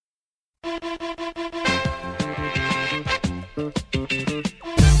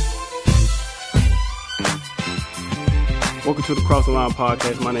Welcome to the Cross the Line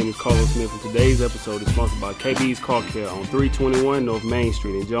podcast. My name is Carlos Smith, and today's episode is sponsored by KB's Car Care on 321 North Main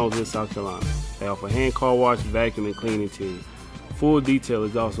Street in Jonesville, South Carolina. They offer hand car wash, vacuum, and clean interior. Full detail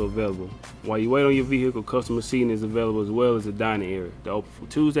is also available. While you wait on your vehicle, customer seating is available as well as the dining area. They're open from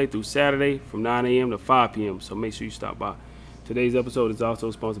Tuesday through Saturday from 9 a.m. to 5 p.m., so make sure you stop by. Today's episode is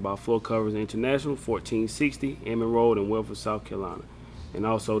also sponsored by Floor Covers International, 1460 Emmett Road in Welford, South Carolina. And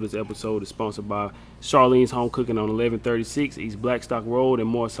also this episode is sponsored by Charlene's Home Cooking on 1136 East Blackstock Road in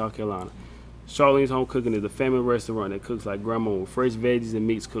Moore, South Carolina. Charlene's Home Cooking is a family restaurant that cooks like grandma with fresh veggies and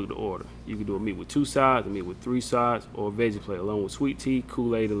meats cooked to order. You can do a meat with 2 sides, a meat with 3 sides, or a veggie plate along with sweet tea,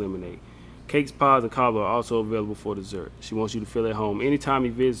 Kool-Aid, and lemonade. Cakes, pies, and cobbler are also available for dessert. She wants you to feel at home anytime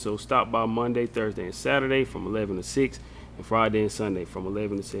you visit, so stop by Monday, Thursday, and Saturday from 11 to 6, and Friday and Sunday from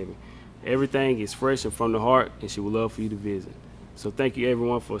 11 to 7. Everything is fresh and from the heart, and she would love for you to visit. So thank you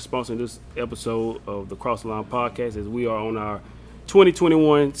everyone for sponsoring this episode of the Cross the Line podcast as we are on our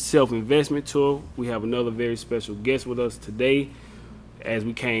 2021 self-investment tour. We have another very special guest with us today. As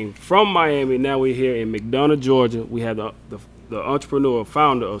we came from Miami, now we're here in McDonough, Georgia. We have the entrepreneur,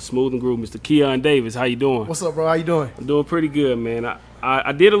 founder of Smooth and Groove, Mr. Keon Davis. How you doing? What's up, bro? How you doing? I'm doing pretty good, man.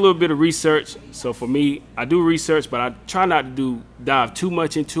 I did a little bit of research. So for me, I do research, but I try not to dive too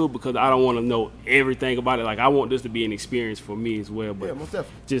much into it because I don't want to know everything about it. Like, I want this to be an experience for me as well. But yeah, most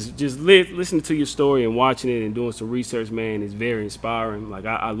definitely. Just listening to your story and watching it and doing some research, man, is very inspiring. Like,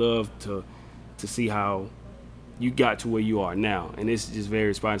 I love to see how you got to where you are now, and it's just very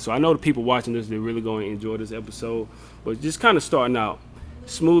inspiring. So I know the people watching this, they're really going to enjoy this episode. But just kind of starting out,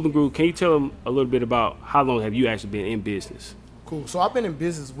 Smooth and Groove, can you tell them a little bit about how long have you actually been in business? Cool. So I've been in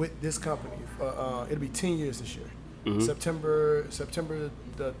business with this company for, it'll be 10 years this year. Mm-hmm. September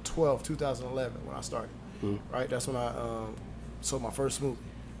the 12th, 2011 when I started. Mm-hmm. Right? That's when I sold my first smoothie.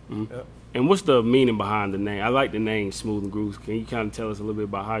 Mm-hmm. Yep. And what's the meaning behind the name? I like the name Smooth and Groove. Can you kind of tell us a little bit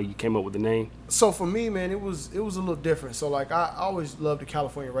about how you came up with the name? So for me, man, it was a little different. So like I always loved the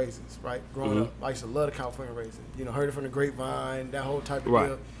California raisins, right? Growing up, I used to love the California raisins. You know, heard it from the grapevine, that whole type of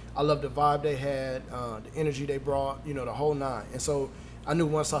deal. I loved the vibe they had, the energy they brought, you know, the whole nine. And so I knew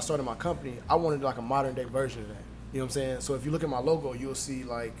once I started my company, I wanted like a modern day version of that. You know what I'm saying? So if you look at my logo, you'll see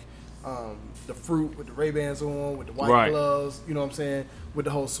like the fruit with the Ray-Bans on, with the white gloves, you know what I'm saying, with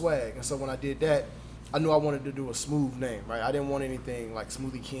the whole swag. And so when I did that, I knew I wanted to do a smooth name, right? I didn't want anything like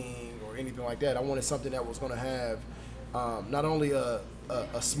Smoothie King or anything like that. I wanted something that was going to have not only a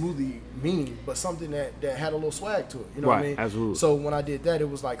smoothie meaning, but something that had a little swag to it. You know what I mean? Absolutely. So when I did that, it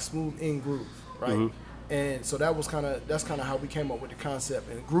was like Smooth and Groove, right? Mm-hmm. And so that's kind of how we came up with the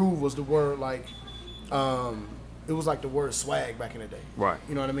concept. And groove was the word like, it was like the word swag back in the day. Right.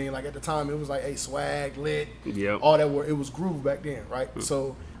 You know what I mean? Like at the time, it was like, hey, swag, lit, all that word. It was groove back then, right? Mm-hmm.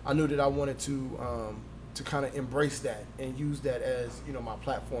 So I knew that I wanted to kind of embrace that and use that as, you know, my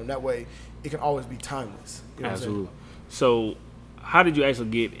platform. That way, it can always be timeless. You know Absolutely. So how did you actually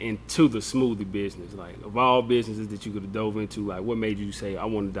get into the smoothie business? Like, of all businesses that you could have dove into, like, what made you say, I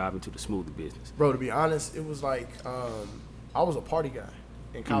want to dive into the smoothie business? Bro, to be honest, it was like, I was a party guy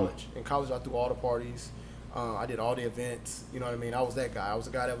in college. Mm-hmm. In college, I threw all the parties. I did all the events. You know what I mean? I was that guy. I was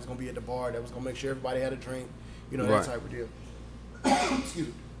the guy that was going to be at the bar, that was going to make sure everybody had a drink. You know, that type of deal. Excuse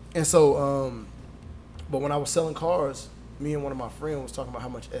me. And so, but when I was selling cars, me and one of my friends was talking about how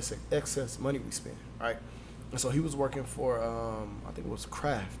much excess money we spent, right? And so he was working for, I think it was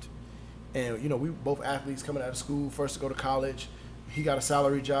Kraft. And, you know, we both athletes coming out of school, first to go to college. He got a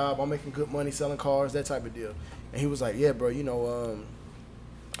salary job. I'm making good money selling cars, that type of deal. And he was like, yeah, bro, you know,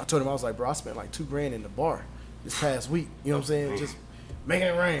 I told him, I was like, bro, I spent like $2,000 in the bar this past week. You know what I'm saying? Just making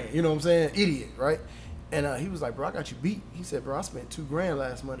it rain. You know what I'm saying? Idiot, right? And he was like, bro, I got you beat. He said, bro, I spent $2,000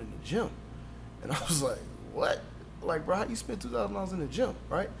 last month in the gym. And I was like, what? Like, bro, how you spend $2,000 in the gym,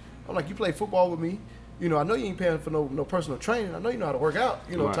 right? I'm like, you play football with me. You know, I know you ain't paying for no personal training. I know you know how to work out,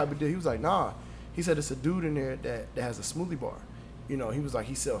 you know, type of deal. He was like, nah. He said, it's a dude in there that has a smoothie bar. You know, he was like,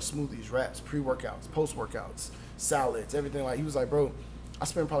 he sells smoothies, wraps, pre-workouts, post-workouts, salads, everything. Like, he was like, bro, I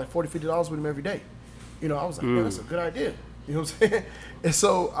spend probably $40, $50 with him every day. You know, I was like, man, that's a good idea. You know what I'm saying? And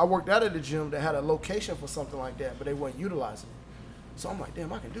so I worked out at the gym that had a location for something like that, but they weren't utilizing it. So I'm like,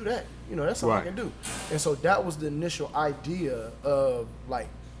 damn, I can do that. You know, that's something I can do. And so that was the initial idea of, like,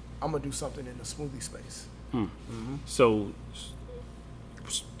 I'm going to do something in the smoothie space. Mm-hmm. So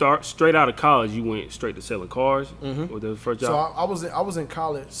straight out of college, you went straight to selling cars? Mm-hmm. With the first job? So I was in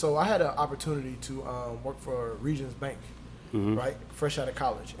college. So I had an opportunity to work for Regions Bank. Mm-hmm. Right, fresh out of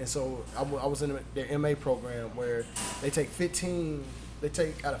college, and so I was in their MA program where they take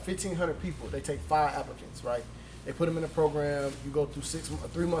out of 1,500 people, they take 5 applicants, right? They put them in a program. You go through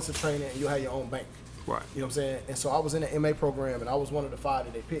 3 months of training, and you'll have your own bank. Right. You know what I'm saying? And so I was in the MA program, and I was one of the 5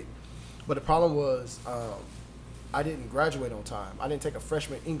 that they picked. But the problem was I didn't graduate on time. I didn't take a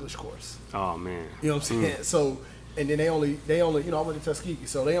freshman English course. Oh man. You know what I'm saying? So, and then they only you know, I went to Tuskegee,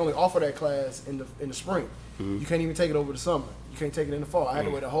 so they only offer that class in the spring. You can't even take it over the summer. You can't take it in the fall. I had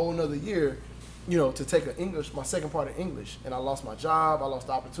to wait a whole another year, you know, to take my second part of English, and I lost my job. I lost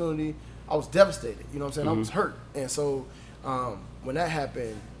the opportunity. I was devastated. You know what I'm saying? I was hurt, and so when that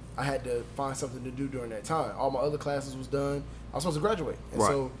happened, I had to find something to do during that time. All my other classes was done. I was supposed to graduate, and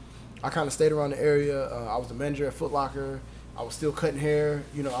so I kind of stayed around the area. I was the manager at Foot Locker. I was still cutting hair.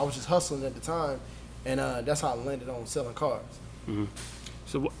 You know, I was just hustling at the time, and that's how I landed on selling cars.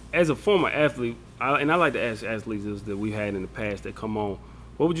 So as a former athlete, I like to ask athletes that we've had in the past that come on,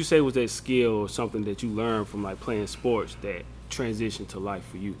 what would you say was that skill or something that you learned from like playing sports that transitioned to life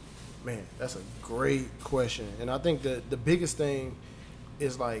for you? Man, that's a great question. And I think the biggest thing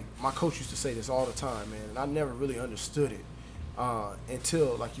is, like, my coach used to say this all the time, man, and I never really understood it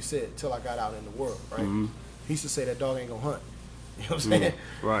until, like you said, until I got out in the world, right? He used to say that dog ain't gonna hunt. You know what I'm saying?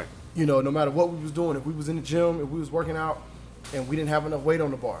 Right. You know, no matter what we was doing, if we was in the gym, if we was working out, and we didn't have enough weight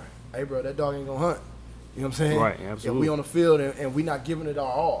on the bar, hey, bro, that dog ain't gonna hunt. You know what I'm saying? Right, absolutely. If we on the field and we not giving it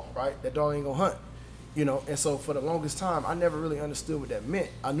our all, right, that dog ain't gonna hunt. You know, and so for the longest time, I never really understood what that meant.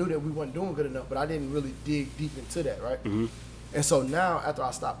 I knew that we wasn't doing good enough, but I didn't really dig deep into that, right? And so now, after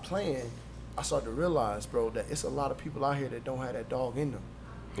I stopped playing, I started to realize, bro, that it's a lot of people out here that don't have that dog in them.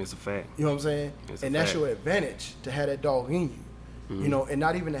 It's a fact. You know what I'm saying? And that's fact. your advantage, to have that dog in you. You know, and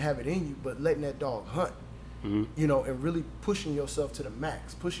not even to have it in you, but letting that dog hunt. You know, and really pushing yourself to the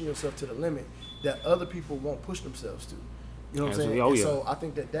max, pushing yourself to the limit that other people won't push themselves to. You know what I'm saying? And so I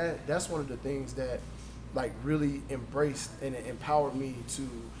think that's one of the things that, like, really embraced and empowered me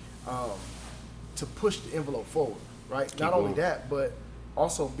to push the envelope forward, right? Not only that, but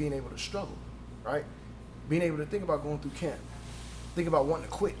also being able to struggle, right? Being able to think about going through camp, think about wanting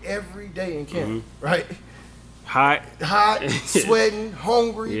to quit every day in camp, right? Hot, sweating,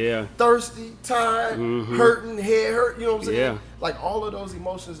 hungry, thirsty, tired, hurting, head hurt, you know what I'm saying? Yeah. Like, all of those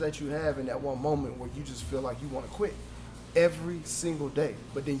emotions that you have in that one moment where you just feel like you want to quit every single day.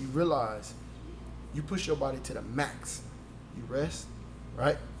 But then you realize you push your body to the max. You rest,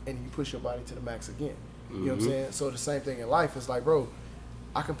 right? And you push your body to the max again. You know what I'm saying? So the same thing in life. It's like, bro,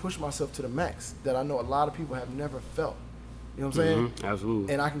 I can push myself to the max that I know a lot of people have never felt. You know what I'm saying?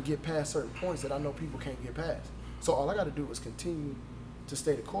 Absolutely. And I can get past certain points that I know people can't get past. So all I got to do is continue to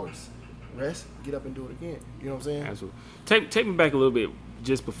stay the course, rest, get up and do it again. You know what I'm saying? Absolutely. Take me back a little bit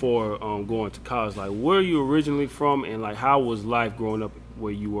just before going to college. Like, where are you originally from, and like, how was life growing up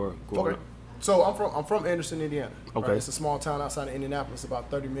where you were growing up? So I'm from Anderson, Indiana. Okay. Right? It's a small town outside of Indianapolis,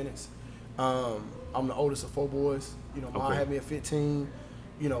 about 30 minutes. I'm the oldest of 4 boys. You know, mom had me at 15.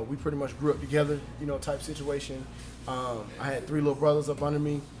 You know, we pretty much grew up together, you know, type situation. I had 3 little brothers up under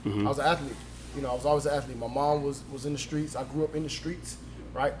me. I was an athlete. You know, I was always an athlete. My mom was in the streets. I grew up in the streets,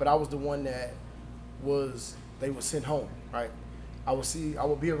 right? But I was the one that they would send home, right? I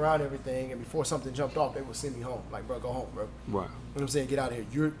would be around everything, and before something jumped off, they would send me home. Like, bro, go home, bro. Right. You know what I'm saying? Get out of here.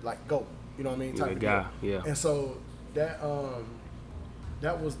 You're like, go. You know what I mean? Type of guy, deal. yeah. And so that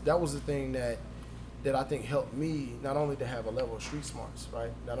was the thing that I think helped me, not only to have a level of street smarts,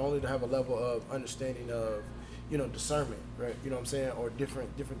 right? Not only to have a level of understanding of, you know, discernment, right? You know what I'm saying? Or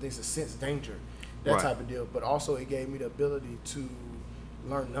different things to sense danger, that type of deal. But also it gave me the ability to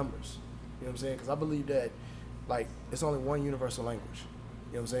learn numbers. You know what I'm saying? Because I believe that, like, it's only one universal language.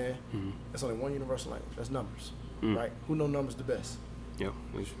 You know what I'm saying? It's only one universal language. That's numbers, right? Who know numbers the best? Yeah.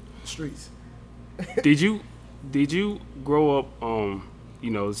 The streets. Did you grow up,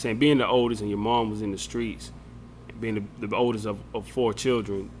 you know, saying being the oldest and your mom was in the streets, being the oldest of 4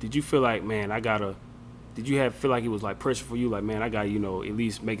 children? Did you feel like, man, feel like it was like pressure for you? Like, man, I got to, you know, at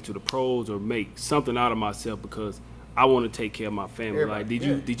least make it to the pros or make something out of myself because I want to take care of my family. Like,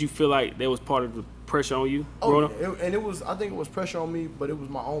 did you feel like that was part of the pressure on you growing up? I think it was pressure on me, but it was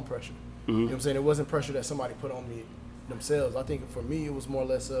my own pressure. You know what I'm saying? It wasn't pressure that somebody put on me themselves. I think for me, it was more or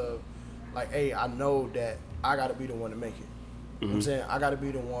less of like, hey, I know that I got to be the one to make it. You know what I'm saying? I got to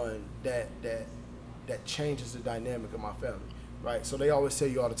be the one that changes the dynamic of my family, right? So they always tell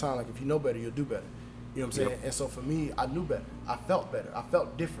you all the time, like, if you know better, you'll do better. You know what I'm saying? And so for me, I knew better. I felt better. I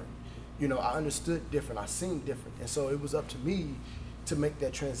felt different. You know, I understood different. I seen different. And so it was up to me to make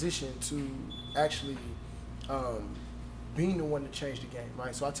that transition to actually being the one to change the game,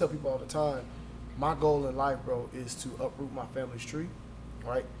 right? So I tell people all the time, my goal in life, bro, is to uproot my family's tree,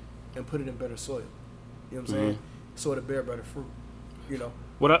 right, and put it in better soil. You know what I'm saying? So it'll bear better fruit, you know?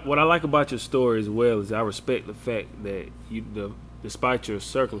 What I like about your story as well is I respect the fact that despite your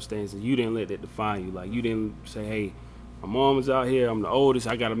circumstances, you didn't let that define you. Like, you didn't say, hey, my mom is out here, I'm the oldest,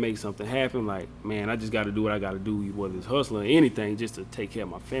 I got to make something happen. Like, man, I just got to do what I got to do, whether it's hustling or anything, just to take care of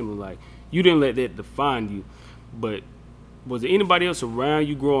my family. Like, you didn't let that define you. But was there anybody else around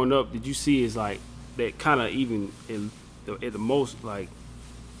you growing up that you see as, like, that kind of even at the most, like,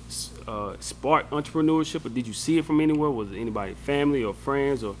 spark entrepreneurship, or did you see it from anywhere? Was it anybody, family or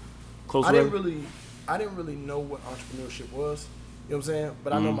friends or close? I didn't really know what entrepreneurship was. You know what I'm saying?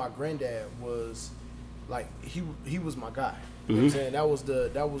 But I know my granddad was like he was my guy. You know what I'm saying?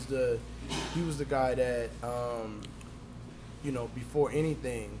 He was the guy that you know, before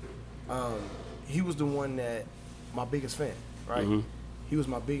anything, he was the one that my biggest fan, right? He was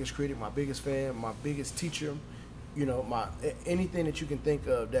my biggest critic, my biggest fan, my biggest teacher. You know, anything that you can think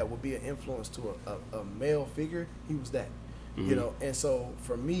of that would be an influence to a male figure, he was that. You know, and so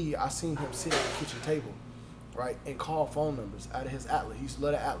for me, I seen him sit at the kitchen table, right, and call phone numbers out of his Atlas. He used to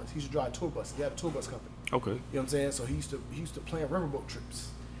love the Atlas. He used to drive tour buses. He had a tour bus company. Okay. You know what I'm saying? So he used to plan riverboat trips.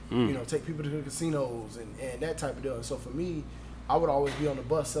 You know, take people to the casinos and that type of deal. And so for me, I would always be on the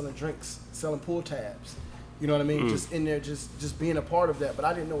bus selling drinks, selling pool tabs. You know what I mean? Just in there, just being a part of that. But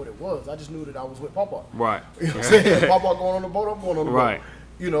I didn't know what it was. I just knew that I was with Pawpaw. Right. You know what I'm saying? Pawpaw going on the boat, I'm going on the right. boat.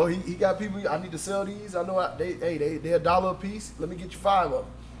 You know, he got people, I need to sell these. I know they're $1 a piece. Let me get you 5 of them.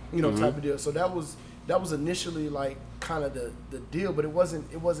 You know, type of deal. So that was initially like kind of the deal, but it wasn't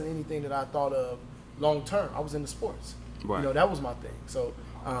anything that I thought of long term. I was into sports. Right. You know, that was my thing. So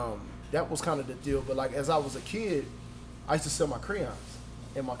that was kind of the deal. But like as I was a kid, I used to sell my crayons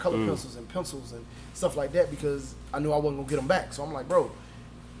and my color pencils and stuff like that because I knew I wasn't gonna get them back. So I'm like, bro,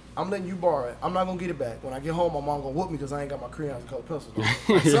 I'm letting you borrow it. I'm not gonna get it back. When I get home, my mom gonna whoop me because I ain't got my crayons and color pencils.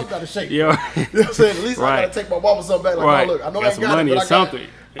 Like, something got to shake. Yeah. You know what I'm saying? At least I gotta take my mama something back. Like, oh, look, I know I ain't got it,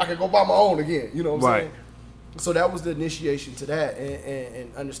 but I can go buy my own again. You know what I'm saying? So that was the initiation to that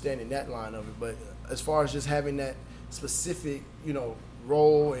and understanding that line of it. But as far as just having that specific, you know,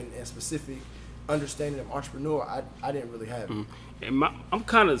 role and specific understanding of entrepreneur, I didn't really have it. And I'm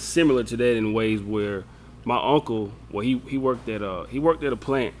kind of similar to that in ways where my uncle, well, he worked at a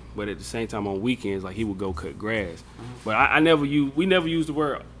plant, but at the same time on weekends, like he would go cut grass. But we never used the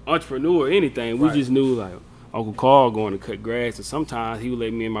word entrepreneur or anything. We just knew like Uncle Carl going to cut grass, and sometimes he would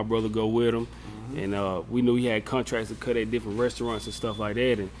let me and my brother go with him. And we knew he had contracts to cut at different restaurants and stuff like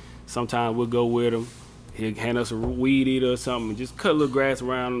that. And sometimes we'd go with him. He'd hand us a weed eater or something and just cut a little grass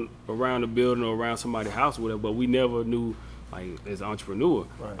around the building or around somebody's house or whatever. But we never knew like as an entrepreneur.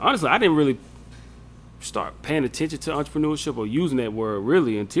 Right. Honestly, I didn't really start paying attention to entrepreneurship or using that word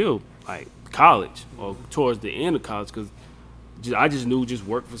really until like college or towards the end of college because I just knew just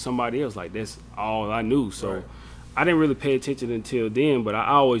work for somebody else. Like that's all I knew. So I didn't really pay attention until then, but I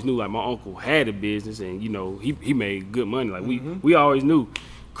always knew like my uncle had a business and you know he made good money. Like we always knew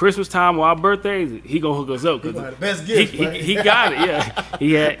Christmas time or our birthdays he gonna hook us up because the best gift, he got it.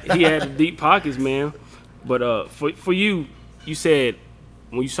 Yeah, he had the deep pockets, man. But for you said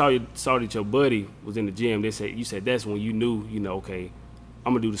when you saw that your buddy was in the gym, you said that's when you knew, you know, okay,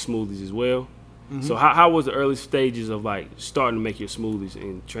 I'm gonna do the smoothies as well. So how was the early stages of like starting to make your smoothies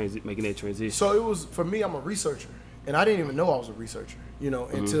and making that transition? So it was, for me, I'm a researcher, and I didn't even know I was a researcher, you know,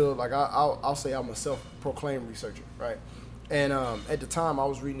 until like I'll say I'm a self-proclaimed researcher, right? And at the time I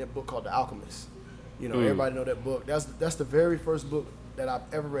was reading a book called The Alchemist. You know, everybody know that book. That's the very first book that I've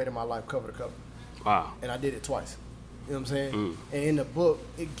ever read in my life, cover to cover. Wow. And I did it twice. You know what I'm saying? And in the book,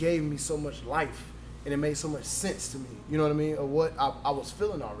 it gave me so much life, and it made so much sense to me. You know what I mean? Of what I was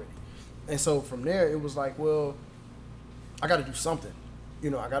feeling already. And so from there, it was like, well, I got to do something. You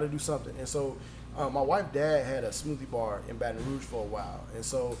know, I got to do something. And so my wife's dad had a smoothie bar in Baton Rouge for a while. And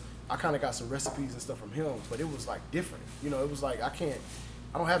so I kind of got some recipes and stuff from him, but it was like different. You know, it was like I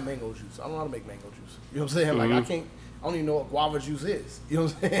don't have mango juice. I don't know how to make mango juice. You know what I'm saying? Like I don't even know what guava juice is. You know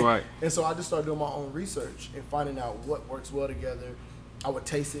what I'm saying? Right. And so I just started doing my own research and finding out what works well together. I would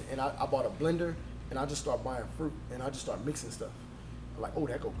taste it, and I bought a blender, and I just started buying fruit, and I just started mixing stuff. Like, oh,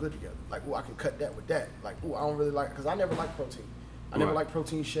 that go good together. Like, oh, I can cut that with that. Like, oh, I don't really like, because I never liked protein. I never liked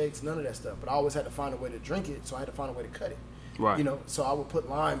protein shakes, none of that stuff. But I always had to find a way to drink it, so I had to find a way to cut it. Right. You know, so I would put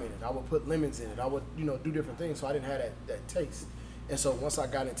lime in it. I would put lemons in it. I would, you know, do different things, so I didn't have that taste. And so once I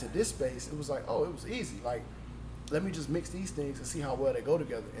got into this space, it was like, oh, it was easy. Like, let me just mix these things and see how well they go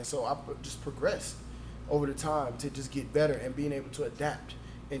together. And so I just progressed over the time to just get better and being able to adapt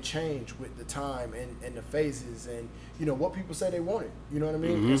and change with the time and the phases and, you know, what people say they wanted. You know what I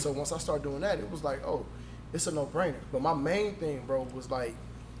mean? And so once I started doing that, it was like, oh, it's a no-brainer. But my main thing, bro, was like,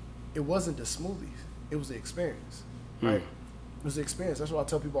 it wasn't the smoothies. It was the experience, right? It was the experience. That's what I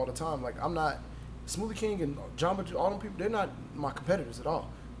tell people all the time. Like, I'm not Smoothie King and Jamba Juice, all them people, they're not my competitors at all.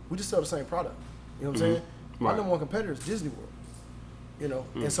 We just sell the same product. You know what I'm saying? My number one competitor is Disney World. You know,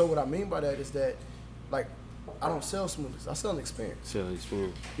 and so what I mean by that is that, like, I don't sell smoothies. I sell an experience. Sell an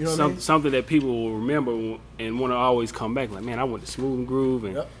experience. You know what I mean? Something that people will remember and want to always come back. Like, man, I went to Smooth and Groove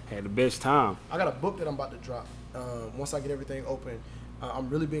and had the best time. I got a book that I'm about to drop. Once I get everything open, I'm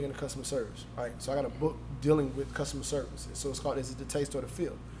really big into customer service, right? So I got a book dealing with customer service. So it's called "Is It the Taste or the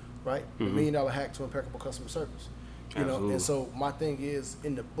Feel?" Right? The $1 Million Hack to Impeccable Customer Service. You know, and so my thing is,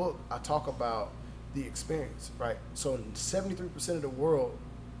 in the book, I talk about the experience, right? So 73% of the world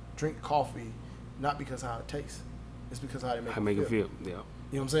drink coffee not because of how it tastes, it's because of how they make it feel. Yeah. You know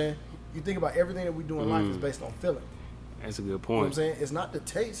what I'm saying? You think about everything that we do in life is based on feeling. That's a good You know point. what I'm saying? It's not the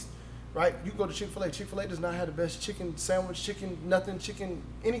taste, right? You go to Chick-fil-A. Chick-fil-A does not have the best chicken sandwich, chicken nothing, chicken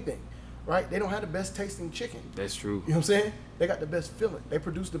anything, right? They don't have the best tasting chicken. That's true. You know what I'm saying? They got the best feeling. They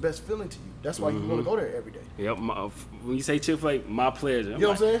produce the best feeling to you. That's why you want to go there every day. Yep. When you say Chick-fil-A, my pleasure. You know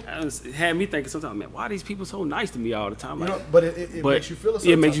what I'm saying? It had me thinking sometimes, man, why are these people so nice to me all the time? You like, know, but it makes you feel a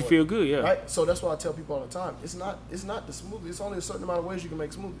certain it makes you type of feel way, good, yeah. Right? So that's why I tell people all the time, it's not the smoothie. It's only a certain amount of ways you can make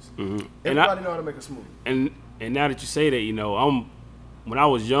smoothies. Everybody know how to make a smoothie. And now that you say that, you know, when I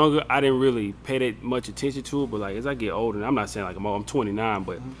was younger, I didn't really pay that much attention to it. But like as I get older, and I'm not saying like I'm 29,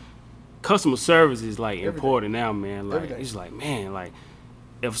 but customer service is like important now, man. Like it's like, man, like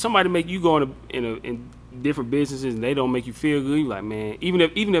if somebody make you go in different businesses and they don't make you feel good, you like, man, even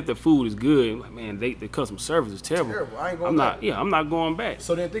if the food is good, like, man, the customer service is terrible. I ain't going back. I'm not going back.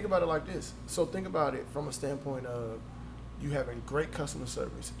 So then think about it like this. So think about it from a standpoint of you having great customer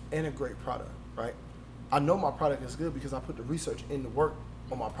service and a great product, right? I know my product is good because I put the research in the work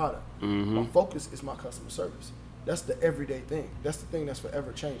on my product. My focus is my customer service. That's the everyday thing. That's the thing that's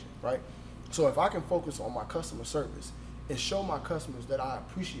forever changing, right? So if I can focus on my customer service and show my customers that I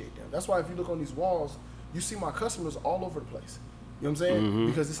appreciate them. That's why if you look on these walls, you see my customers all over the place. You know what I'm saying?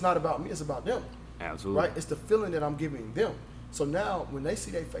 Because it's not about me, it's about them. Absolutely. Right? It's the feeling that I'm giving them. So now when they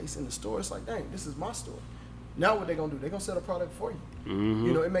see their face in the store, it's like, dang, this is my store. Now what they gonna do? They gonna sell a product for you.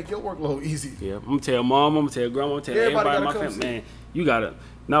 You know, it make your workload easy. Yeah, I'm gonna tell mom, I'm gonna tell grandma, I'm gonna tell everybody in my family, man, you gotta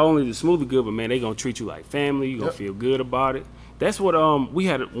not only the smoothie good, but man, they gonna treat you like family. You gonna feel good about it. That's what we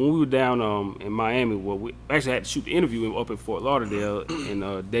had when we were down in Miami. Where we actually had to shoot the interview up in Fort Lauderdale,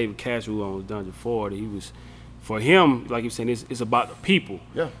 and David Castro, who owns Dungeon Ford, he was. For him, like you were saying, it's about the people.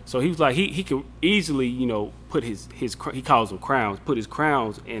 Yeah. So he was like, he could easily, you know, put his he calls them crowns, put his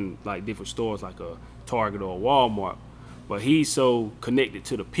crowns in like different stores like a Target or a Walmart. But he's so connected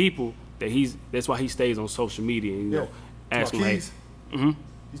to the people that that's why he stays on social media and, you know, asking like, You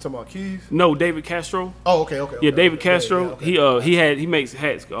talking about Keys? No, David Castro. Oh, okay. Yeah, David Castro. Yeah, he makes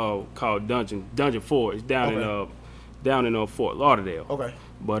hats called Dungeon Ford. It's down in Fort Lauderdale. Okay.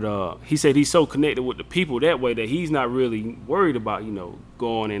 But he said he's so connected with the people that way that he's not really worried about, you know,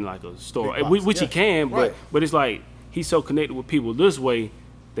 going in like a store, which he can, but it's like he's so connected with people this way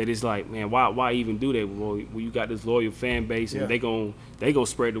that it's like, man, why even do that when you got this loyal fan base and they gon'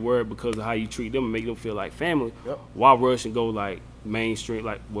 spread the word because of how you treat them and make them feel like family. Why rush and go like mainstream,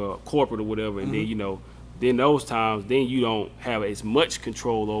 like corporate or whatever, and then, you know, then those times then you don't have as much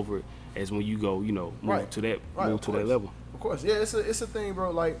control over it as when you go, you know, move to that level. Of course, yeah, it's a thing,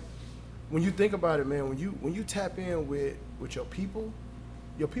 bro. Like when you think about it, man, when you tap in with your people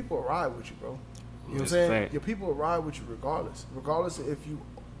will ride with you, bro. You know what I'm saying? Your people will ride with you regardless if you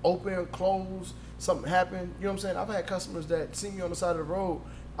open, close, something happen. You know what I'm saying? I've had customers that see me on the side of the road.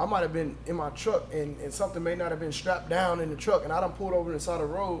 I might have been in my truck and something may not have been strapped down in the truck, and I done pulled over to the side of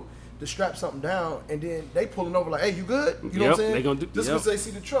the road to strap something down, and then they pulling over like, hey, you good? You know what I'm saying? They gonna do, just because they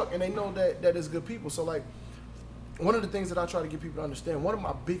see the truck and they know that it's good people. So like, one of the things that I try to get people to understand, one of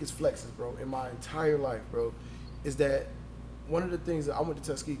my biggest flexes, bro, in my entire life, bro, is that one of the things that I went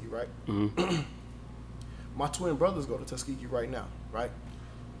to Tuskegee, right? My twin brothers go to Tuskegee right now, right?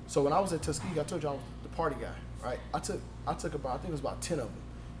 So when I was at Tuskegee, I told you I was the party guy, right? I took about, I think it was about 10 of them.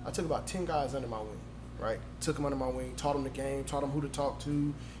 I took about 10 guys under my wing, right? Took them under my wing, taught them the game, taught them who to talk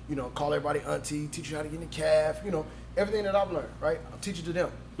to, you know, call everybody auntie, teach you how to get in the calf, you know, everything that I've learned, right? I'll teach it to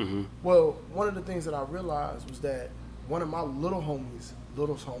them. Well, one of the things that I realized was that one of my little homie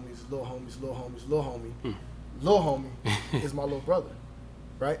is my little brother,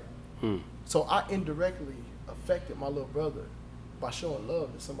 right? So I indirectly affected my little brother by showing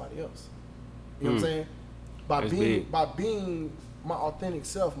love to somebody else. You know what I'm saying? By being my authentic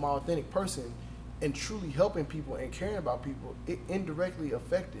self, my authentic person, and truly helping people and caring about people, it indirectly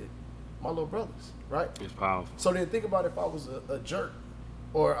affected my little brothers, right? It's powerful. So then think about if I was a jerk,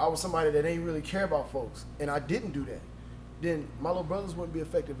 or I was somebody that ain't really care about folks, and I didn't do that, then my little brothers wouldn't be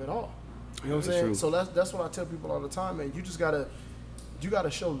effective at all. You know what I'm saying? True. So that's what I tell people all the time, man. You just gotta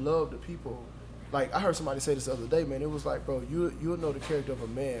show love to people. Like I heard somebody say this the other day, man. It was like, bro, you'll know the character of a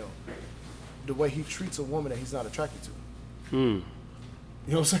man the way he treats a woman that he's not attracted to. You know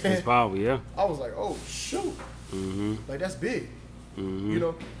what I'm saying? It's powerful, yeah. I was like, oh shoot, like that's big. You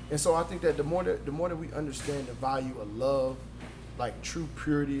know, and so I think that the more that we understand the value of love, like true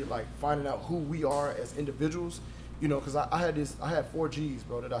purity, like finding out who we are as individuals. You know, because I had 4 G's,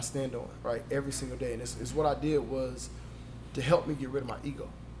 bro, that I stand on, right, every single day. And it's what I did was to help me get rid of my ego,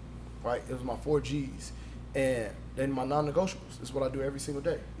 right? It was my 4 G's. And then my non-negotiables is what I do every single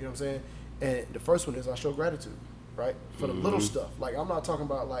day. You know what I'm saying? And the first one is I show gratitude, right, for the little stuff. Like, I'm not talking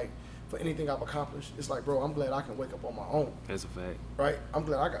about, like, for anything I've accomplished. It's like, bro, I'm glad I can wake up on my own. That's a fact. Right? I'm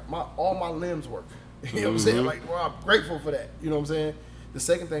glad I got all my limbs work. You know what I'm saying? Like, bro, I'm grateful for that. You know what I'm saying? The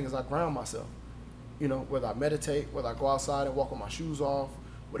second thing is I ground myself. You know, whether I meditate, whether I go outside and walk with my shoes off,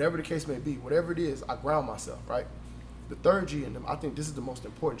 whatever the case may be, whatever it is, I ground myself, right? The third G in them, I think this is the most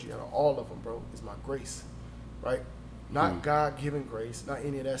important G out of all of them, bro, is my grace, right? Not God-given grace, not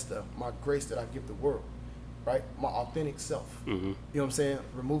any of that stuff. My grace that I give the world, right? My authentic self. You know what I'm saying?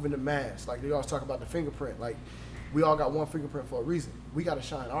 Removing the mask. Like they always talk about the fingerprint. Like we all got one fingerprint for a reason. We got to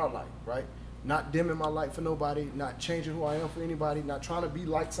shine our light, right? Not dimming my light for nobody, not changing who I am for anybody, not trying to be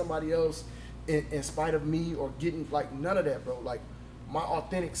like somebody else. In spite of me or getting like none of that, bro. Like my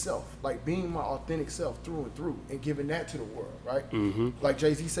authentic self, like being my authentic self through and through and giving that to the world, right? Like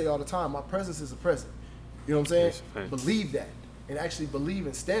Jay-Z say all the time, my presence is a present. You know what I'm saying? Believe that and actually believe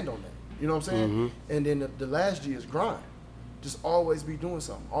and stand on that. You know what I'm saying? And then the last G is grind. Just always be doing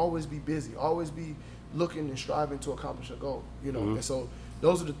something. Always be busy. Always be looking and striving to accomplish a goal. You know, and so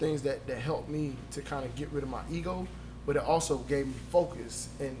those are the things that help me to kind of get rid of my ego. But it also gave me focus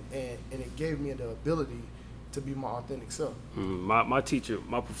and it gave me the ability to be my authentic self. My teacher,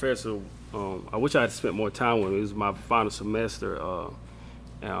 my professor, I wish I had spent more time with him. It was my final semester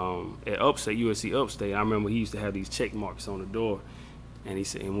at Upstate, USC Upstate. I remember he used to have these check marks on the door. And he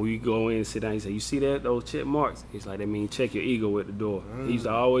said, and when we go in and sit down, he said, you see that, those check marks? He's like, that means check your ego at the door. He used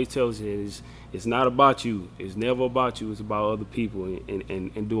to always tell us, it's not about you. It's never about you. It's about other people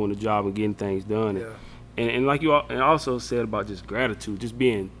and doing the job and getting things done. Yeah. And like you also said about just gratitude, just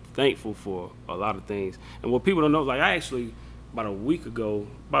being thankful for a lot of things. And what people don't know, like I actually, about a week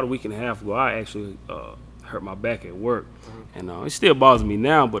and a half ago, I actually hurt my back at work. And it still bothers me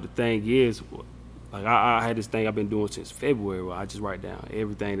now, but the thing is, like I had this thing I've been doing since February where I just write down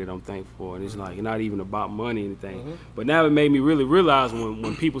everything that I'm thankful for. And it's like not even about money or anything. But now it made me really realize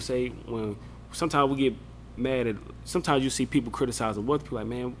when people say, when sometimes we get mad at, sometimes you see people criticizing wealthy people, like,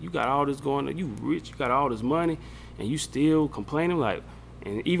 man, you got all this going on, you rich, you got all this money, and you still complaining, like,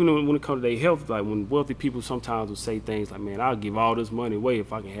 and even when it comes to their health, like when wealthy people sometimes will say things like, man, I'll give all this money away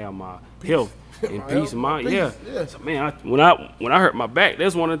if I can have my health and peace of mind. Yeah. So man, when I hurt my back,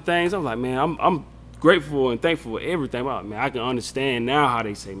 that's one of the things I was like, man, I'm grateful and thankful for everything. Man, I can understand now how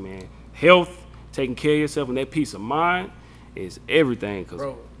they say, man, health, taking care of yourself, and that peace of mind is everything.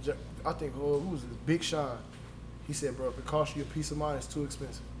 Bro, I think who was this? Big Sean. He said, bro, if it costs you a peace of mind, it's too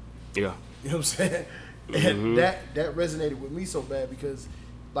expensive. Yeah. You know what I'm saying? And that resonated with me so bad because,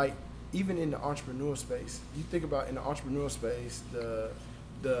 like, even in the entrepreneur space, you think about in the entrepreneur space, the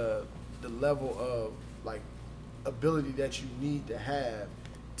level of, like, ability that you need to have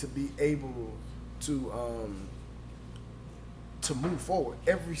to be able to move forward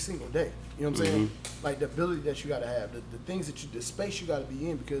every single day. You know what I'm saying? Like the ability that you got to have, the things that the space you got to be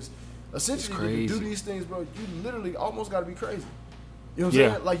in, because essentially to do these things, bro, you literally almost got to be crazy. You know what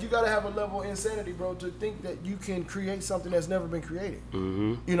I'm saying? Like you got to have a level of insanity, bro, to think that you can create something that's never been created.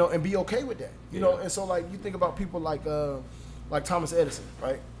 You know, and be okay with that. You know, and so like you think about people like Thomas Edison,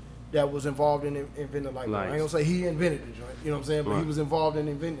 right? That was involved in inventing light bulb. I ain't gonna say he invented the joint, you know what I'm saying? But he was involved in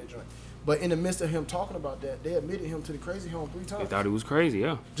inventing the joint. But in the midst of him talking about that, they admitted him to the crazy home 3 times. They thought he was crazy,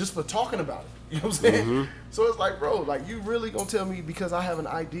 yeah. Just for talking about it. You know what I'm saying? So it's like, bro, like you really gonna tell me because I have an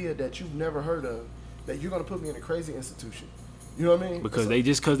idea that you've never heard of, that you're gonna put me in a crazy institution. You know what I mean? Because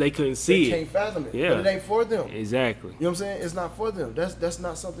they couldn't see it. They can't fathom it. Yeah. But it ain't for them. Exactly. You know what I'm saying? It's not for them. That's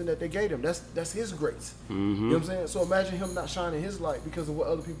not something that they gave him. That's his grace. You know what I'm saying? So imagine him not shining his light because of what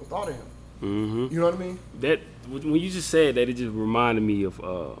other people thought of him. You know what I mean? That when you just said that, it just reminded me of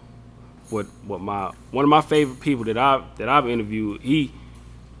what one of my favorite people that I've interviewed.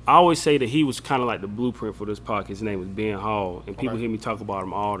 I always say that he was kind of like the blueprint for this podcast. His name was Ben Hall, and people hear me talk about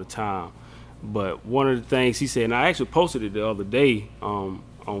him all the time. But one of the things he said, and I actually posted it the other day on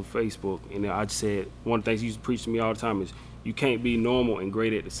Facebook, and I just said one of the things he used to preach to me all the time is you can't be normal and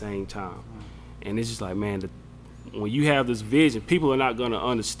great at the same time. And it's just like, man, when you have this vision, people are not going to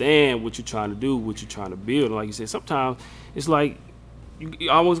understand what you're trying to do, what you're trying to build. And like you said, sometimes it's like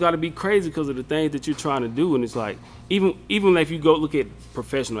you almost got to be crazy because of the things that you're trying to do. And it's like, even if you go look at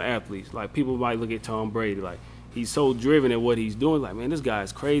professional athletes, like people might look at Tom Brady, like he's so driven at what he's doing. Like, man, this guy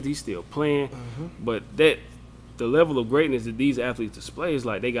is crazy. He's still playing. But the level of greatness that these athletes display is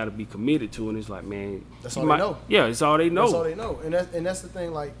like they got to be committed to. And it's like, man, that's all they know. Yeah, it's all they know. That's all they know. And that's the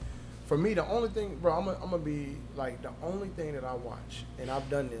thing. Like, for me, the only thing, bro, I'm gonna be like, the only thing that I watch, and I've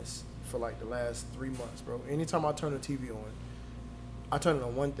done this for like the last 3 months, bro. Anytime I turn the TV on, I turn it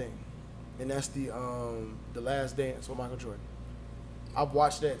on one thing, and that's the Last Dance with Michael Jordan. I've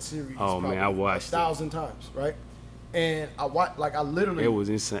watched that series. Oh man, I watched 1,000 times, right? And I literally. It was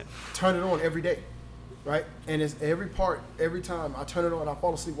insane. Turn it on every day, right? And it's every time I turn it on, I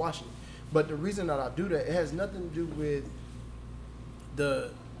fall asleep watching it. But the reason that I do that, it has nothing to do with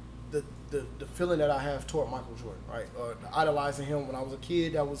the feeling that I have toward Michael Jordan, right? Or idolizing him when I was a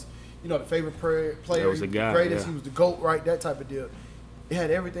kid. That was, the favorite player. That was the guy, greatest. yeah. He was the GOAT, right? That type of deal. It had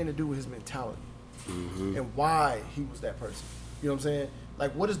everything to do with his mentality and why he was that person. You know what I'm saying?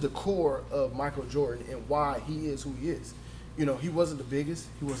 Like, what is the core of Michael Jordan and why he is who he is? He wasn't the biggest.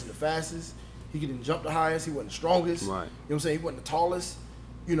 He wasn't the fastest. He didn't jump the highest. He wasn't the strongest. Right. You know what I'm saying? He wasn't the tallest.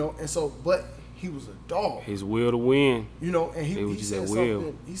 And so, but he was a dog. His will to win. And he said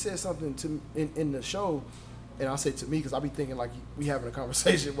something. He said something to in the show, and I say to me because I be thinking like we having a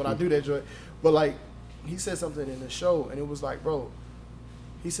conversation when I do that, Joy. But like, he said something in the show, and it was like, bro,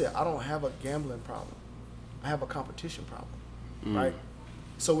 he said, I don't have a gambling problem. I have a competition problem, right?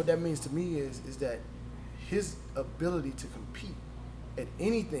 So what that means to me is that his ability to compete at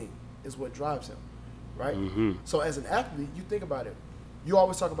anything is what drives him, right? So as an athlete, you think about it. You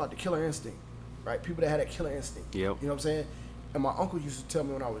always talk about the killer instinct, right? People that had that killer instinct. Yep. You know what I'm saying? And my uncle used to tell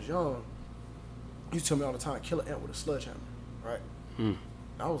me when I was young, he used to tell me all the time, kill an ant with a sledgehammer, right? And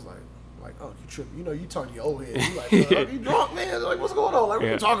I was like, oh, you tripping. You talk to your old head. You like, are you drunk, man? Like, what's going on? Like, what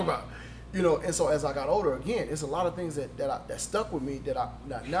are you talking about? And so as I got older, again, it's a lot of things that stuck with me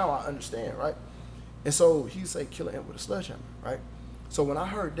that now I understand, right? And so he say, kill an ant with a sledgehammer, right? So when I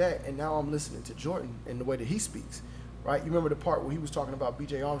heard that, and now I'm listening to Jordan and the way that he speaks, right? You remember the part where he was talking about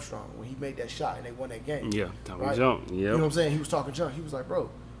B.J. Armstrong when he made that shot and they won that game? Yeah, talking right? jump. Yeah. You know what I'm saying? He was talking jump. He was like, bro,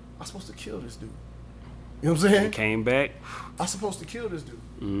 I'm supposed to kill this dude. You know what I'm saying? He came back. I'm supposed to kill this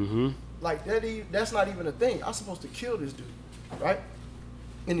dude. Like, that's not even a thing. I'm supposed to kill this dude, right?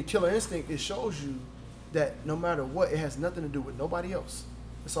 In the killer instinct, it shows you that no matter what, it has nothing to do with nobody else.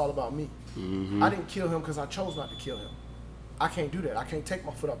 It's all about me. I didn't kill him because I chose not to kill him. I can't do that. I can't take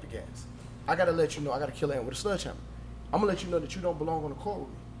my foot off the gas. I got to let you know I got to kill him with a sledgehammer. I'm going to let you know that you don't belong on the court with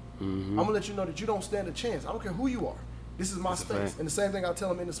me. I'm going to let you know that you don't stand a chance. I don't care who you are. This is my space. And the same thing I tell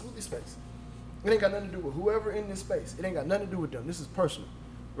them in the smoothie space. It ain't got nothing to do with whoever in this space. It ain't got nothing to do with them. This is personal,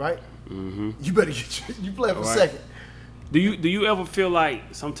 right? You better you play for a second. Do you ever feel like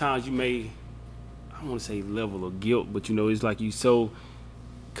sometimes you may, I don't want to say level of guilt, but it's like you so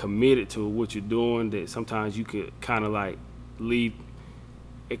committed to what you're doing that sometimes you could kind of like leave,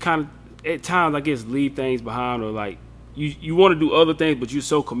 it kind of at times I guess leave things behind, or like you want to do other things, but you're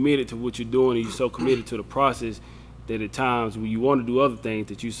so committed to what you're doing and you're so committed to the process that at times when you want to do other things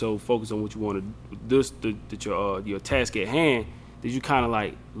that you're so focused on what you want to do, that your task at hand, did you kind of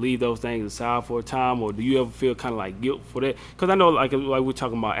like leave those things aside for a time, or do you ever feel kind of like guilt for that? Because I know like we're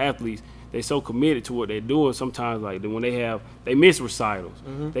talking about athletes, they're so committed to what they're doing. Sometimes like when they miss recitals,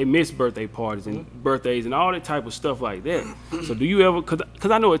 they miss birthday parties and birthdays and all that type of stuff like that. So do you ever?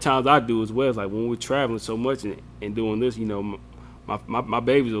 Because I know at times I do as well. It's like when we're traveling so much and doing this, my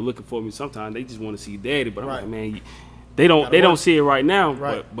babies are looking for me. Sometimes they just want to see daddy, but I'm like, man, they don't see it right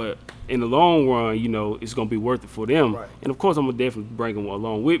now. But in the long run, it's gonna be worth it for them. And of course, I'm gonna definitely bring them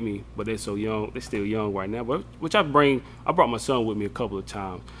along with me. But they're so young, they're still young right now. But which I brought my son with me a couple of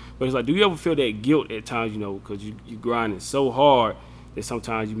times. But it's like, do you ever feel that guilt at times? Because you grinding so hard that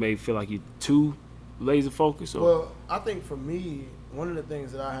sometimes you may feel like you're too laser focused. Well, I think for me, one of the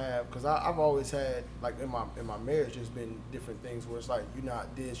things that I have, because I've always had, like in my marriage, there's been different things where it's like, you're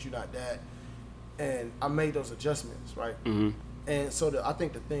not this, you're not that, and I made those adjustments, right? And so I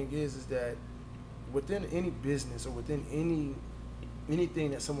think the thing is that within any business or within anything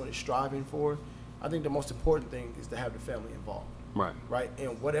that someone is striving for, I think the most important thing is to have the family involved. Right? In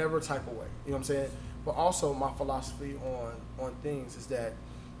whatever type of way. You know what I'm saying? But also my philosophy on things is that,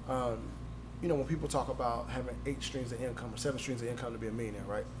 when people talk about having 8 streams of income or 7 streams of income to be a millionaire,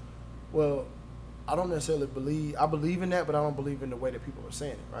 right? Well, I don't necessarily I believe in that, but I don't believe in the way that people are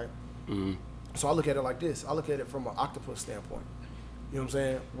saying it, right? So I look at it like this. I look at it from an octopus standpoint. You know what I'm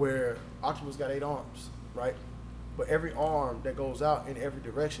saying? Where octopus got 8 arms, right? but every arm that goes out in every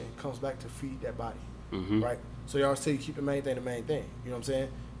direction comes back to feed that body, right? So they always tell you keep the main thing the main thing. You know what I'm saying?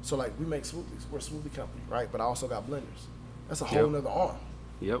 So like we make smoothies. We're a smoothie company, right? But I also got blenders. That's a whole nother arm.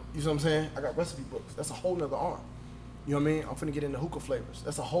 Yep. You know what I'm saying? I got recipe books. That's a whole nother arm. You know what I mean? I'm finna get into hookah flavors.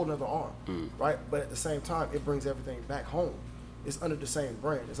 That's a whole nother arm, right? But at the same time, it brings everything back home. It's under the same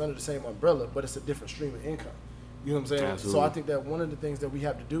brand. It's under the same umbrella, but it's a different stream of income. You know what I'm saying? Absolutely. So I think that one of the things that we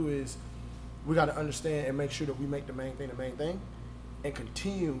have to do is we got to understand and make sure that we make the main thing, and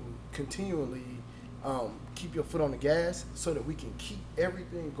continually keep your foot on the gas so that we can keep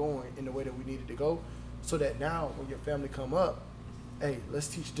everything going in the way that we need it to go, so that now when your family come up, hey, let's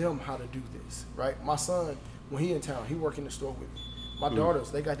teach them how to do this, right? My son, when he in town, he work in the store with me. My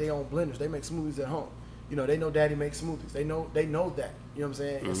daughters, they got their own blenders. They make smoothies at home. You know, they know daddy makes smoothies. They know that. You know what I'm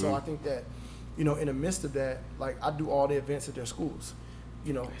saying? And so I think that, you know, in the midst of that, like I do all the events at their schools.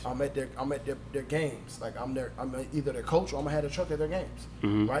 You know, I'm at their games. Like I'm either their coach or I'm gonna have a truck at their games.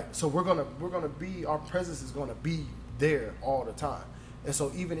 Right? So we're gonna be, our presence is gonna be there all the time. And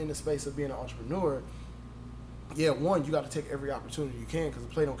so even in the space of being an entrepreneur, yeah, one, you got to take every opportunity you can because the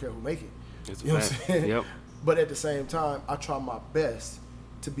play don't care who make it. It's you know what I'm saying? Yep. But at the same time, I try my best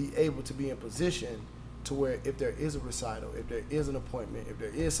to be able to be in position to where if there is a recital, if there is an appointment, if there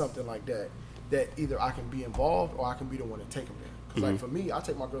is something like that, that either I can be involved or I can be the one to take them there. Because like for me, I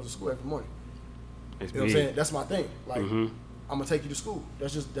take my girls to school every morning. You know what I'm saying? That's my thing. Like I'm gonna take you to school.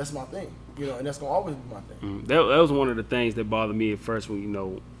 That's my thing. You know, and that's gonna always be my thing. That was one of the things that bothered me at first when, you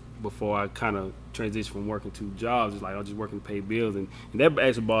know, before I kind of transitioned from working 2 jobs. It's like I was just working to pay bills, and that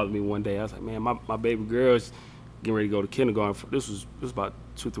actually bothered me one day. I was like, man, my baby girl's getting ready to go to kindergarten. This was about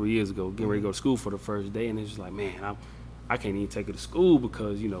 2-3 years ago, getting ready to go to school for the first day, and it's just like, man, I can't even take her to school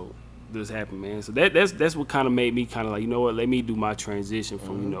because, you know, this happened, man. So that's what kind of made me kind of like, you know what, let me do my transition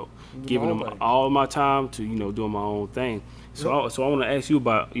from, you know, giving them all my time to, you know, doing my own thing. So I want to ask you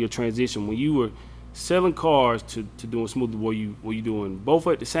about your transition. When you were selling cars to doing smoothie, were you doing both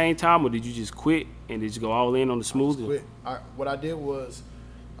at the same time, or did you just quit and just go all in on the smoothie? What I did was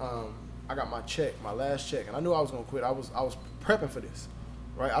I got my last check, and I knew I was gonna quit. I was prepping for this,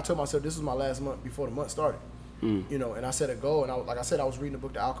 right? I told myself this was my last month before the month started. You know, and I set a goal, and like I said, I was reading the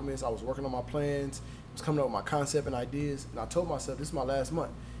book The Alchemist. I was working on my plans, I was coming up with my concept and ideas, and I told myself this is my last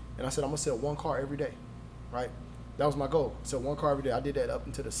month, and I said I'm gonna sell 1 car every day, right? That was my goal. So 1 car every day. I did that up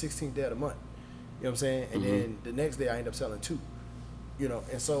until the 16th day of the month. You know what I'm saying? And then the next day I ended up selling 2. You know,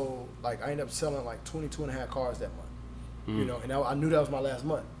 and so like I ended up selling like 22.5 cars that month. You know, and I knew that was my last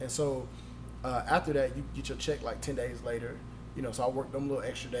month. And so after that, you get your check like 10 days later. You know, so I worked them little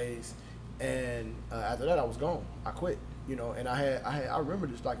extra days. And after that, I was gone. I quit. You know, and I remember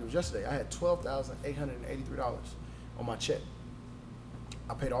this like it was yesterday. I had $12,883 on my check.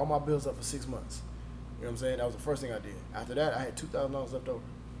 I paid all my bills up for 6 months. You know what I'm saying? That was the first thing I did. After that, I had $2,000 left over.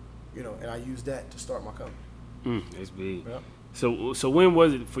 You know, and I used that to start my company. That's big. Yep. So when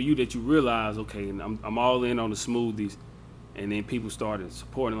was it for you that you realized, okay, I'm all in on the smoothies, and then people started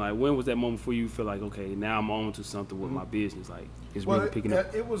supporting? Like, when was that moment for you feel like, okay, now I'm on to something with my business? Like, it's really picking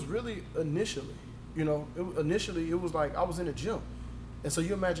up. It was really initially, you know, it was like I was in the gym. And so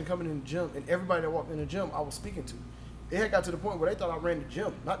you imagine coming in the gym, and everybody that walked in the gym I was speaking to. It had got to the point where they thought I ran the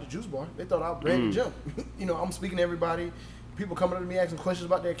gym, not the juice bar. They thought I ran the gym. You know, I'm speaking to everybody. People coming up to me asking questions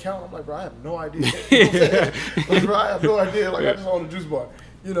about their account. I'm like, bro, I have no idea. You know what I'm saying? Like, bro, I have no idea. Like, I just own the juice bar.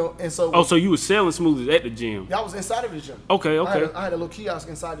 You know, and so. Oh, so you were selling smoothies at the gym? Yeah, I was inside of the gym. Okay. I had a little kiosk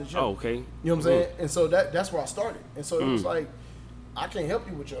inside the gym. Oh, okay. You know what I'm saying? And so that's where I started. And so it was like, I can't help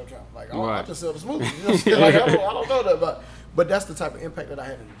you with your account. Like, I just sell the smoothies. You know what I'm saying? Like, I don't know that about. But that's the type of impact that I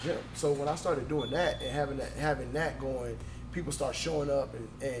had in the gym. So when I started doing that and having that going, people start showing up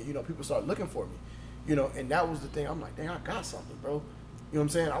and you know, people start looking for me. You know, and that was the thing. I'm like, dang, I got something, bro. You know what I'm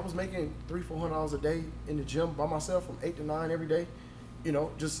saying? I was making $300-400 a day in the gym by myself from 8 to 9 every day. You know,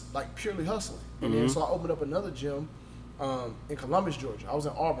 just like purely hustling. And then so I opened up another gym in Columbus, Georgia. I was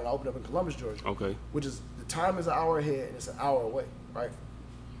in Auburn. I opened up in Columbus, Georgia. Okay. Which is, the time is an hour ahead and it's an hour away, right?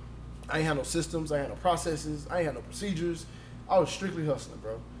 I ain't had no systems. I ain't had no processes. I ain't had no procedures. I was strictly hustling,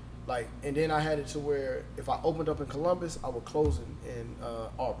 bro. Like, and then I had it to where if I opened up in Columbus, I would close in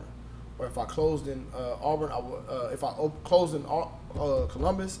Auburn. Or if I closed in Auburn, I would. If I closed in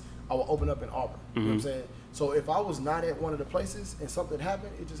Columbus, I would open up in Auburn. You know what I'm saying? So if I was not at one of the places and something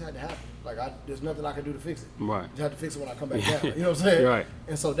happened, it just had to happen. Like, there's nothing I could do to fix it. Right. Just had to fix it when I come back down. You know what I'm saying? Right.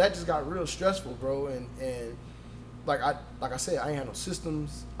 And so that just got real stressful, bro. And like I said, I ain't had no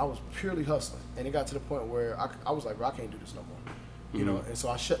systems. I was purely hustling, and it got to the point where I was like, bro, I can't do this no more. You know, and so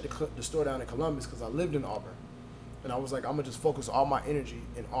I shut the store down in Columbus because I lived in Auburn, and I was like, I'm gonna just focus all my energy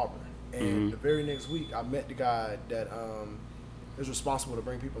in Auburn. And the very next week, I met the guy that is responsible to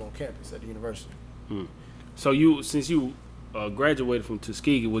bring people on campus at the university. So since you graduated from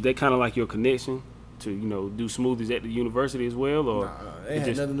Tuskegee, was that kind of like your connection to do smoothies at the university as well, or Nah, it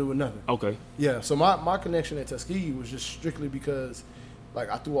had nothing to do with nothing. Okay. Yeah, so my connection at Tuskegee was just strictly because, like,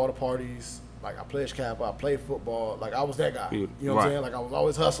 I threw all the parties, like, I pledged Kappa, I played football, like, I was that guy. You know what I'm saying? Like, I was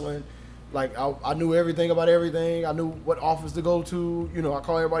always hustling. Like, I knew everything about everything. I knew what office to go to. I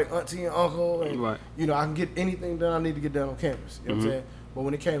call everybody auntie and uncle, and I can get anything done I need to get done on campus. You know what I'm saying? But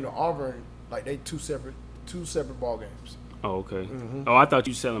when it came to Auburn, like, they two separate ball games. Oh, okay. Oh, I thought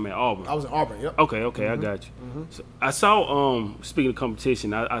you were selling at Auburn. I was in Auburn, yep. Okay, I got you. So I saw, speaking of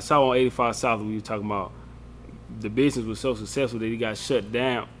competition, I saw on 85 South when you were talking about the business was so successful that it got shut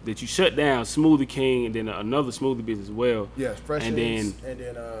down, that you shut down Smoothie King and then another smoothie business as well. Yes, Fresh and then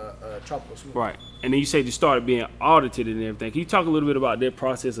Tropical Smoothie. Right. And then you said you started being audited and everything. Can you talk a little bit about that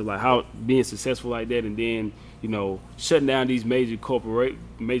process of like how being successful like that and then, shutting down these major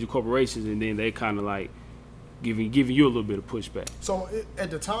corporations and then they kind of like giving you a little bit of pushback? So at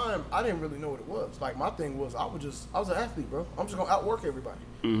the time, I didn't really know what it was. Like, my thing was I was an athlete, bro. I'm just going to outwork everybody.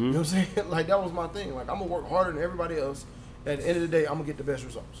 You know what I'm saying? Like, that was my thing. Like, I'm going to work harder than everybody else. At the end of the day, I'm going to get the best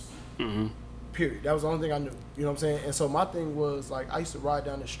results. Period. That was the only thing I knew. You know what I'm saying? And so my thing was, like, I used to ride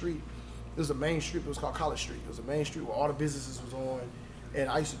down the street. It was a main street. It was called College Street. It was a main street where all the businesses was on. And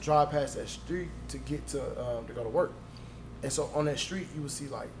I used to drive past that street to get to go to work. And so on that street, you would see,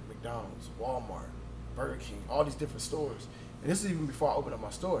 like, McDonald's, Walmart, Burger King, all these different stores. And this is even before I opened up my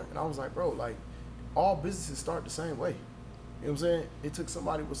store. And I was like, bro, like, all businesses start the same way. You know what I'm saying? It took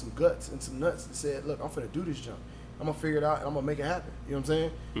somebody with some guts and some nuts that said, look, I'm finna do this jump. I'm gonna figure it out and I'm gonna make it happen. You know what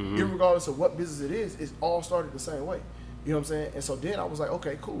I'm saying? Irregardless of what business it is, it's all started the same way. You know what I'm saying? And so then I was like,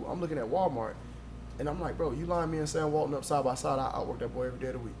 okay, cool. I'm looking at Walmart and I'm like, bro, you line me and Sam Walton up side by side, I outwork that boy every day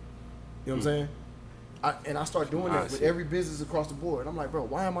of the week. You know what I'm saying? I start doing that with every business across the board. And I'm like, bro,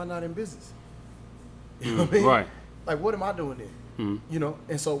 why am I not in business? You know what I mean? Right. Like, what am I doing then?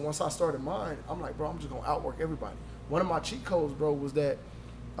 And so once I started mine, I'm like, bro, I'm just going to outwork everybody. One of my cheat codes, bro, was that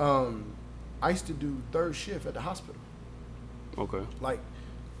I used to do third shift at the hospital. Okay. Like,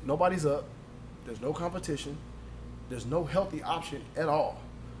 nobody's up. There's no competition. There's no healthy option at all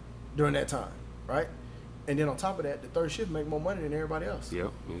during that time, right? And then on top of that, the third shift make more money than everybody else.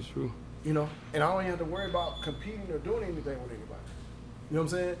 Yep, it's true. And I don't even have to worry about competing or doing anything with anybody. You know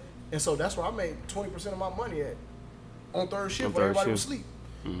what I'm saying? And so that's where I made 20% of my money at on third shift when everybody was asleep.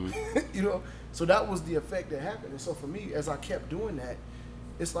 So that was the effect that happened. And so for me, as I kept doing that,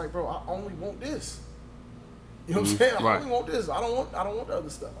 it's like, bro, I only want this. You know what I'm saying? I only want this. I don't want the other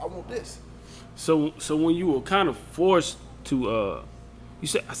stuff. I want this. So when you were kind of forced to, you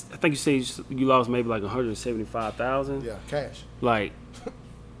said, I think you said you lost maybe like $175,000. Yeah, cash. Like,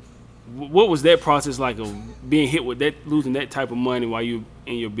 what was that process like of being hit with that, losing that type of money while you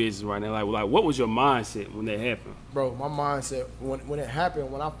in your business right now? Like what was your mindset when that happened? Bro, my mindset when it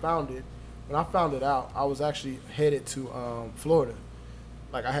happened, when I found it out, I was actually headed to Florida.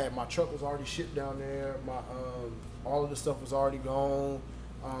 Like, I had my truck was already shipped down there. My all of the stuff was already gone.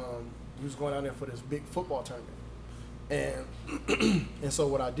 We was going down there for this big football tournament, and so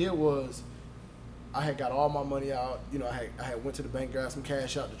what I did was, I had got all my money out. I had went to the bank, got some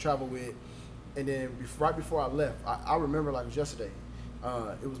cash out to travel with, and then right before I left, I remember like it was yesterday.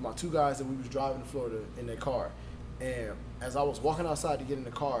 It was my two guys that we was driving to Florida in their car, and as I was walking outside to get in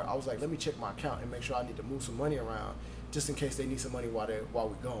the car, I was like, let me check my account and make sure I need to move some money around just in case they need some money while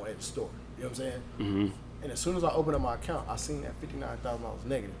we're going at the store. You know what I'm saying? And as soon as I opened up my account, I seen that $59,000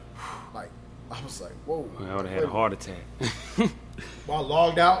 negative. Like, I was like, whoa. I would have had a heart attack. Well, I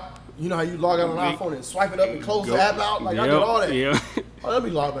logged out. You know how you log out on an iPhone and swipe it up and close the app out? Like, I did all that. Yeah. Oh, let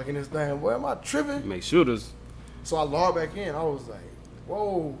me log back in this thing. Boy, am I tripping? Make sure there's... So I logged back in. I was like,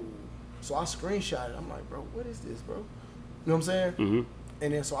 whoa. So I screenshot it. I'm like, bro, what is this, bro? You know what I'm saying?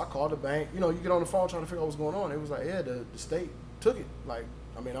 And then so I called the bank. You get on the phone trying to figure out what's going on. It was like, yeah, the state took it. Like,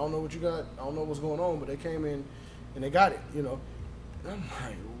 I mean, I don't know what you got. I don't know what's going on, but they came in and they got it, And I'm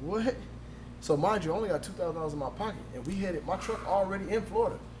like, what? So mind you, I only got $2,000 in my pocket. And we headed, my truck already in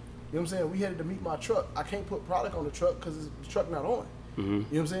Florida. You know what I'm saying? We headed to meet my truck. I can't put product on the truck because the truck not on. You know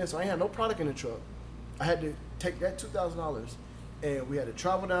what I'm saying? So I ain't had no product in the truck. I had to take that $2,000 and we had to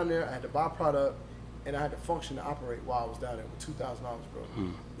travel down there. I had to buy product and I had to function to operate while I was down there with $2,000, bro. You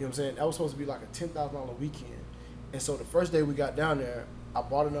know what I'm saying? That was supposed to be like a $10,000 weekend. And so the first day we got down there, I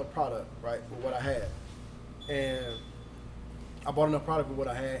bought enough product, right, with what I had. And I bought enough product with what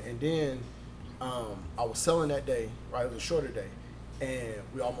I had. And then I was selling that day, right? It was a shorter day. And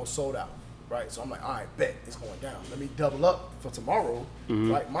we almost sold out. right? So I'm like, all right, bet it's going down. Let me double up for tomorrow,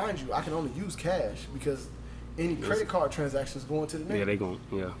 right? Mind you, I can only use cash because any credit card transactions going to the nigga. Yeah, they going.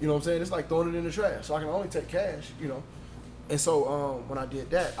 Yeah. You know what I'm saying? It's like throwing it in the trash. So I can only take cash, you know. And so when I did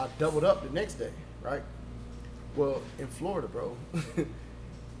that, I doubled up the next day, right? Well, in Florida, bro,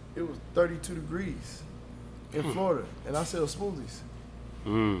 it was 32 degrees in Florida, and I sell smoothies.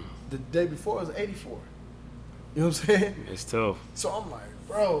 The day before it was 84. You know what I'm saying? It's tough. So I'm like,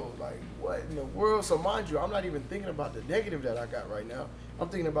 bro, like what in the world? So mind you, I'm not even thinking about the negative that I got right now. I'm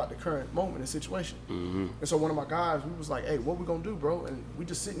thinking about the current moment and situation. And so one of my guys, we was like, hey, what we gonna do, bro? And we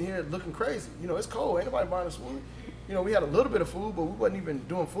just sitting here looking crazy. You know, it's cold. Ain't nobody buying us food. You know, we had a little bit of food, but we wasn't even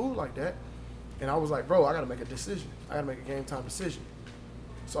doing food like that. And I was like, bro, I gotta make a decision. I gotta make a game time decision.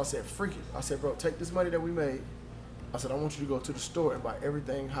 So I said, freak it. I said, bro, take this money that we made. I said, I want you to go to the store and buy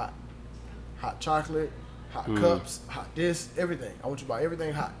everything hot. Hot chocolate, hot cups, hot this, everything. I want you to buy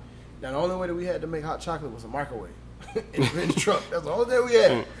everything hot. Now, the only way that we had to make hot chocolate was a microwave in the truck. That's the only thing we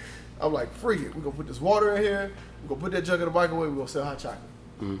had. I'm like, freak it. We're going to put this water in here. We're going to put that jug in the microwave. We're going to sell hot chocolate.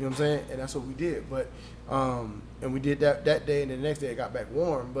 You know what I'm saying? And that's what we did. But and we did that day, and the next day it got back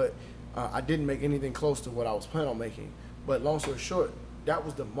warm. But I didn't make anything close to what I was planning on making. But long story short, that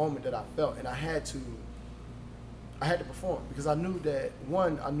was the moment that I felt, and I had to perform because I knew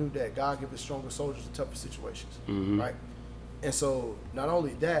that God gives his stronger soldiers in tougher situations, right? And so not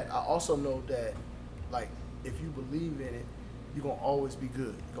only that, I also know that, like, if you believe in it, you're gonna always be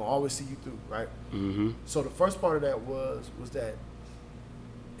good. You're gonna always see you through, right? So the first part of that was that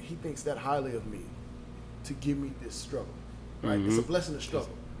he thinks that highly of me to give me this struggle, right? It's a blessing to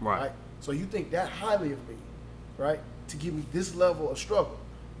struggle, right? So you think that highly of me, right? To give me this level of struggle,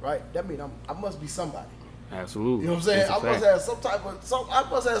 right? That means I must be somebody. Absolutely. You know what I'm saying? I must have I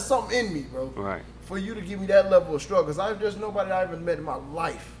must have something in me, bro. Right. For you to give me that level of struggle. Because there's nobody I ever met in my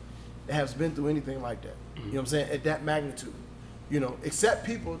life that has been through anything like that. You know what I'm saying? At that magnitude. You know, except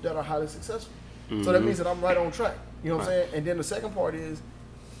people that are highly successful. So that means that I'm right on track. You know what I'm saying? And then the second part is,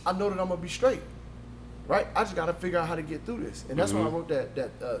 I know that I'm going to be straight. Right? I just got to figure out how to get through this. And that's when I wrote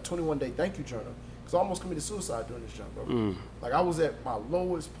that 21-day thank you journal. Because I almost committed suicide during this job, bro. Like, I was at my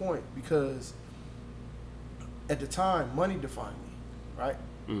lowest point because at the time, money defined me, right?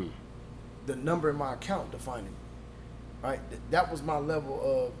 The number in my account defined me, right? That was my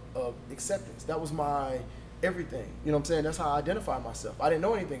level of acceptance. That was my everything. You know what I'm saying? That's how I identified myself. I didn't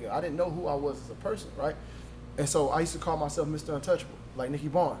know anything. I didn't know who I was as a person, right? And so I used to call myself Mr. Untouchable, like Nicky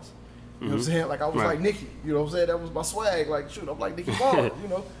Barnes. You know what I'm saying? Like, I was like Nicky. You know what I'm saying? That was my swag. Like, shoot, I'm like Nicky Barnes, you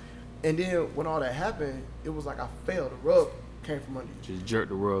know? And then when all that happened, it was like I fell. The rug came from under you. Just jerked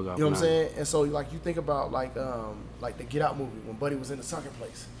the rug off. You know what I'm saying? And so, like, you think about like the Get Out movie when Buddy was in the sunken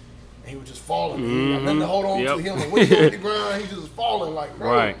place and he was just falling. He had nothing to hold on to. He was when he hit the ground, he just falling like,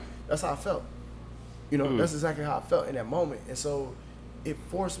 bro. That's how I felt. You know, that's exactly how I felt in that moment. And so it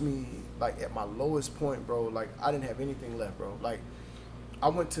forced me, like, at my lowest point, bro, like, I didn't have anything left, bro. Like, I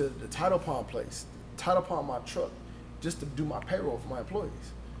went to the title pawn place, title pawn my truck just to do my payroll for my employees.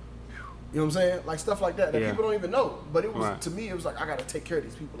 You know what I'm saying? Like, stuff like that people don't even know. But it was, to me, it was like, I got to take care of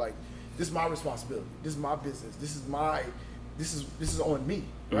these people. Like, this is my responsibility. This is my business. This is on me,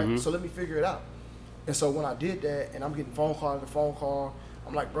 right? So let me figure it out. And so when I did that, and I'm getting phone call after phone call,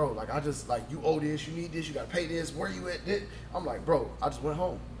 I'm like, bro, like, I just, like, you owe this, you need this, you got to pay this, where you at? I'm like, bro, I just went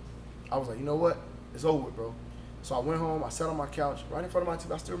home. I was like, you know what? It's over with, bro. So I went home, I sat on my couch, right in front of my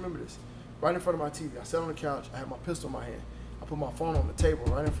TV. I still remember this. Right in front of my TV. I sat on the couch, I had my pistol in my hand. I put my phone on the table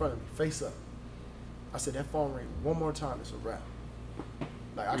right in front of me, face up. I said, that phone ring one more time, it's a wrap.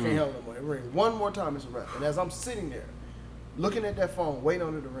 Like, I can't help no more. It ring one more time, it's a wrap. And as I'm sitting there, looking at that phone, waiting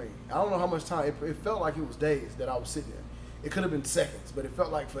on it to ring, I don't know how much time, it felt like it was days that I was sitting there. It could have been seconds, but it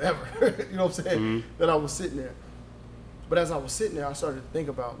felt like forever. You know what I'm saying? That I was sitting there. But as I was sitting there, I started to think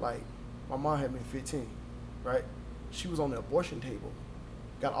about, like, my mom had been 15, right? She was on the abortion table,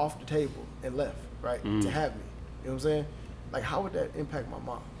 got off the table and left, right, to have me. You know what I'm saying? Like, how would that impact my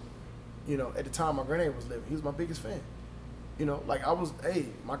mom? You know, at the time my granddad was living, he was my biggest fan. You know, like, I was, hey,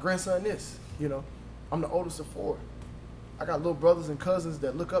 my grandson this, you know. I'm the oldest of 4. I got little brothers and cousins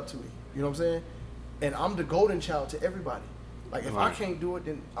that look up to me. You know what I'm saying? And I'm the golden child to everybody. Like, if I can't do it,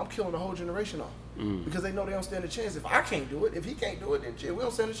 then I'm killing the whole generation off. Because they know they don't stand a chance. If I can't do it, if he can't do it, then shit, we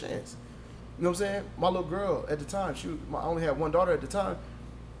don't stand a chance. You know what I'm saying? My little girl at the time, I only had one daughter at the time,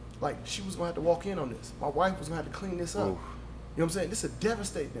 like, she was going to have to walk in on this. My wife was going to have to clean this up. You know what I'm saying? This would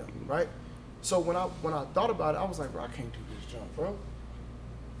devastate them, right? So when I thought about it, I was like, bro, I can't do this jump, bro.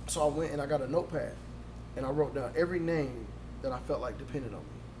 So I went and I got a notepad, and I wrote down every name that I felt like depended on me.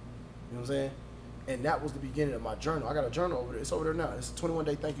 You know what I'm saying? And that was the beginning of my journal. I got a journal over there. It's over there now. It's a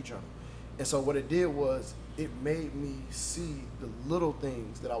 21-day thank you journal. And so what it did was it made me see the little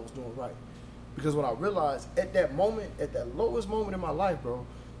things that I was doing right. Because when I realized at that moment, at that lowest moment in my life, bro,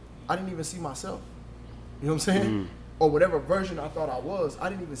 I didn't even see myself. You know what I'm saying? Mm-hmm. Or whatever version I thought I was, I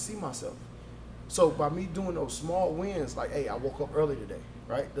didn't even see myself. So by me doing those small wins, like, hey, I woke up early today,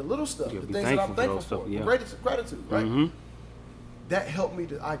 right? The little stuff, the things that I'm thankful for, the greatest gratitude, right? Mm-hmm. That helped me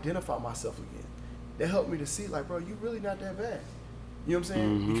to identify myself again. That helped me to see, like, bro, you really not that bad. You know what I'm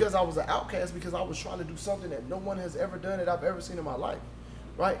saying? Mm-hmm. Because I was an outcast, because I was trying to do something that no one has ever done that I've ever seen in my life,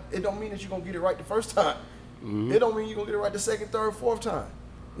 right? It don't mean that you're going to get it right the first time. Mm-hmm. It don't mean you're going to get it right the second, third, fourth time.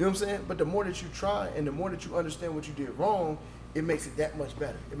 You know what I'm saying? But the more that you try and the more that you understand what you did wrong, it makes it that much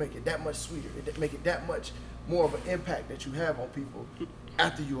better. It makes it that much sweeter. It make it that much more of an impact that you have on people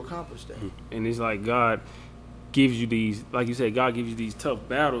after you accomplish that. And it's like God gives you these, like you said, God gives you these tough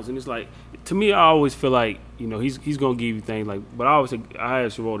battles, and it's like, to me, I always feel like, you know, he's gonna give you things like, but I always say, I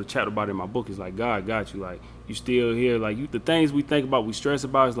actually wrote a chapter about it in my book. It's like, God got you, like, you still here, like, the things we think about, we stress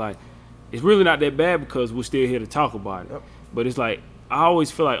about, it's like, it's really not that bad because we're still here to talk about it. Yep. But it's like, I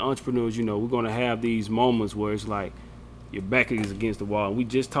always feel like entrepreneurs, you know, we're gonna have these moments where it's like your back is against the wall. And we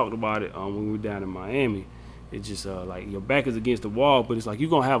just talked about it when we were down in Miami. It's just like your back is against the wall, but it's like you're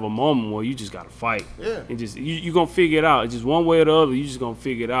gonna have a moment where you just gotta fight. Yeah. And just you're gonna figure it out. It's just one way or the other, you just gonna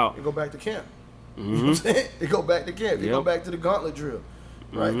figure it out. You go back to camp. Mm-hmm. You know what I'm saying? You go back to camp. You go Yep. back to the gauntlet drill.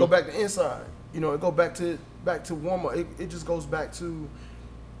 Right? Mm-hmm. Go back to inside. You know, it go back to warm up. It just goes back to,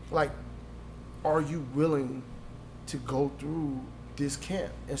 like, are you willing to go through this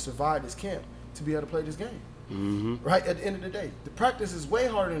camp and survive this camp to be able to play this game? Mm-hmm. Right? At the end of the day, the practice is way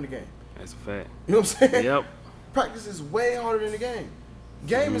harder than the game. That's a fact. You know what I'm saying? Yep. Practice is way harder than the game.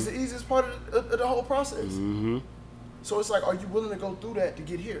 Game is the easiest part of the whole process. Mm-hmm. So it's like, are you willing to go through that to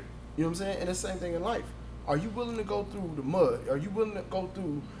get here? You know what I'm saying? And the same thing in life. Are you willing to go through the mud? Are you willing to go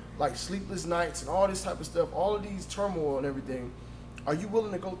through, like, sleepless nights and all this type of stuff, all of these turmoil and everything? Are you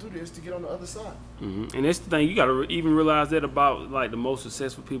willing to go through this to get on the other side? Mm-hmm. And that's the thing, you gotta even realize that about, like, the most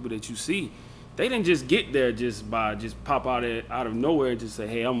successful people that you see. They didn't just get there just pop out of nowhere and just say,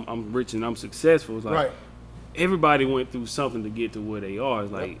 hey, I'm rich and I'm successful. It's like, Right. everybody went through something to get to where they are.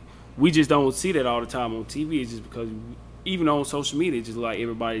 It's like, we just don't see that all the time on TV. It's just because even on social media, it's just like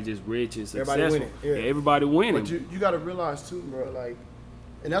everybody just rich and successful. Everybody winning. Yeah. Everybody winning. But you got to realize too, bro, like,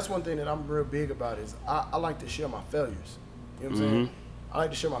 and that's one thing that I'm real big about is I like to share my failures. You know what I'm saying? I like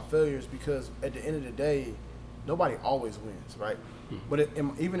to share my failures because at the end of the day, nobody always wins, right? But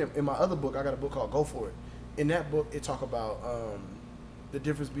even in my other book, I got a book called Go For It. In that book, it talk about the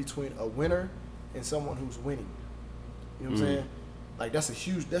difference between a winner and someone who's winning. You know what I'm saying? Like, that's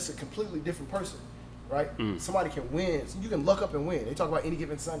a completely different person, right? Somebody can win. So you can luck up and win. They talk about any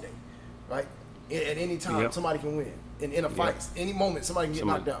given Sunday, right? At any time, somebody can win. In a fight, any moment, somebody can get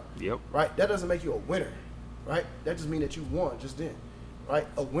knocked out. Yep. Right? That doesn't make you a winner, right? That just means that you won just then, right?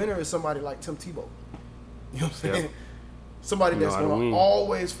 A winner is somebody like Tim Tebow. You know what I'm saying? Yep. Somebody that's Know how to going win. to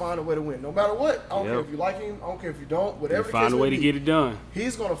always find a way to win. No matter what. I don't care Yep. if you like him. I don't care if you don't. Whatever the Find case a way may to be, get it done.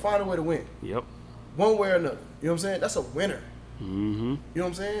 he's going to find a way to win. Yep. One way or another. You know what I'm saying? That's a winner. Mm-hmm. You know what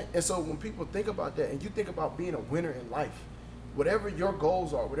I'm saying? And so when people think about that and you think about being a winner in life, whatever your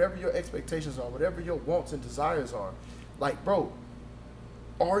goals are, whatever your expectations are, whatever your wants and desires are, like, bro,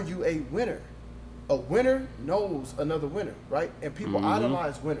 are you a winner? A winner knows another winner, right? And people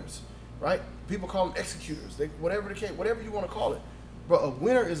idolize winners, right? People call them executors, whatever the case, whatever you want to call it. But a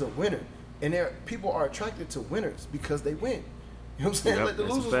winner is a winner. And people are attracted to winners because they win. You know what I'm saying? Yep, Let the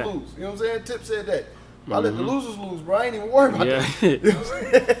that's a losers fact. lose. You know what I'm saying? Tip said that. I let the losers lose, bro. I ain't even worried about that. Yeah. You know what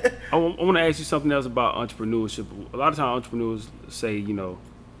I'm saying? I want to ask you something else about entrepreneurship. A lot of times entrepreneurs say, you know,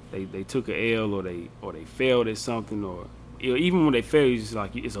 they took an L or they failed at something, or, you know, even when they fail, it's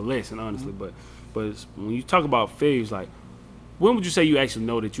like it's a lesson, honestly. But when you talk about failures, like, when would you say you actually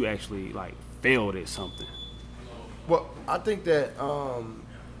know that you actually, like, failed at something? Well, I think that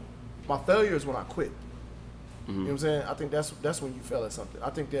my failure is when I quit. You know what I'm saying? I think that's when you fail at something.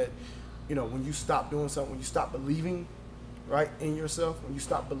 I think that, you know, when you stop doing something, when you stop believing, right, in yourself, when you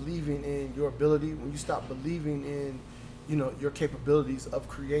stop believing in your ability, when you stop believing in, you know, your capabilities of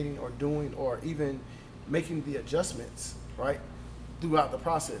creating or doing or even making the adjustments, right, throughout the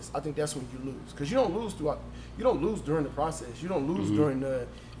process, I think that's when you lose. Because you don't lose during the process. You don't lose during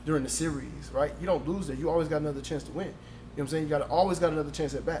the series, right? You don't lose there. You always got another chance to win. You know what I'm saying? You always got another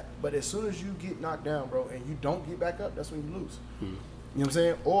chance at bat. But as soon as you get knocked down, bro, and you don't get back up, that's when you lose. You know what I'm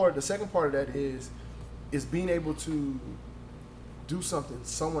saying? Or the second part of that is being able to do something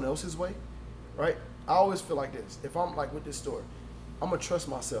someone else's way, right? I always feel like this. If I'm like with this story, I'm going to trust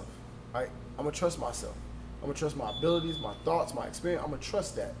myself, right? I'm going to trust myself. I'm going to trust my abilities, my thoughts, my experience. I'm going to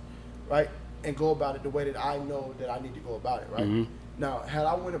trust that, right, and go about it the way that I know that I need to go about it, right? Mm-hmm. Now, had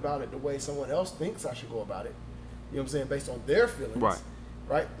I went about it the way someone else thinks I should go about it, you know what I'm saying, based on their feelings,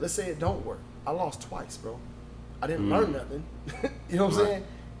 right? Let's say it don't work. I lost twice, bro. I didn't learn nothing. You know what I'm saying?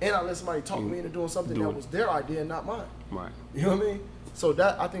 And I let somebody talk me into doing something that was their idea and not mine. Right. You know what I mean? So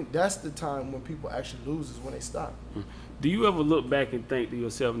I think that's the time when people actually lose is when they stop. Do you ever look back and think to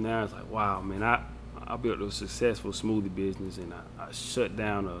yourself now, it's like, wow, man, I built a successful smoothie business and I shut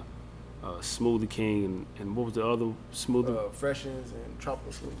down a Smoothie King and what was the other smoothie? Freshens and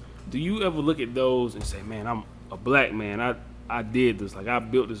Tropical Smoothie. Do you ever look at those and say, man, I'm a black man, I did this, like I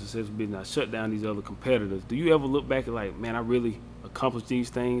built this successful business, I shut down these other competitors. Do you ever look back and like, man, I really accomplished these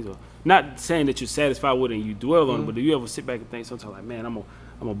things? Or not saying that you're satisfied with it and you dwell on it, but do you ever sit back and think sometimes like, man,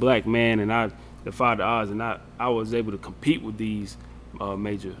 I'm a black man and I defied the odds and I was able to compete with these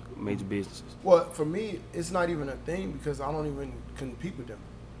major businesses? Well, for me, it's not even a thing because I don't even compete with them.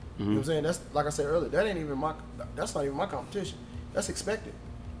 You know what I'm saying? That's like I said earlier. That's not even my competition. That's expected.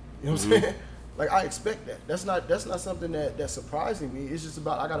 You know what I'm saying? Like I expect that. That's not something that's surprising me. It's just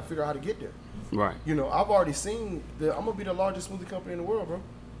about I got to figure out how to get there. Right. You know, I've already seen that I'm gonna be the largest smoothie company in the world, bro.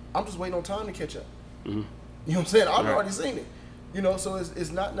 I'm just waiting on time to catch up. You know what I'm saying? I've already seen it. You know, so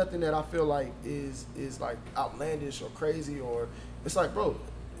it's not nothing that I feel like is like outlandish or crazy or it's like, bro,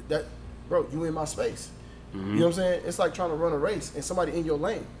 you in my space. You know what I'm saying? It's like trying to run a race and somebody in your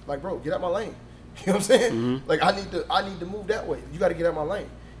lane. Like, bro, get out my lane. You know what I'm saying? Like I need to move that way. You got to get out my lane.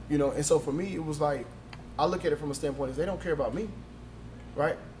 You know, and so for me, it was like I look at it from a standpoint is they don't care about me,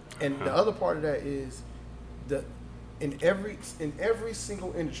 right? And the other part of that is in every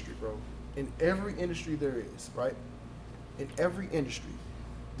single industry, bro, in every industry there is, right? In every industry,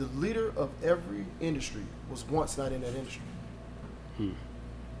 the leader of every industry was once not in that industry. You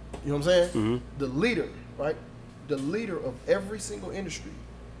know what I'm saying? The leader, right? The leader of every single industry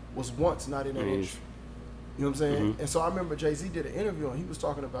was once not in that industry. You know what I'm saying? And so I remember Jay-Z did an interview and he was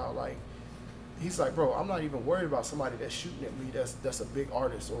talking about like, he's like, bro, I'm not even worried about somebody that's shooting at me that's a big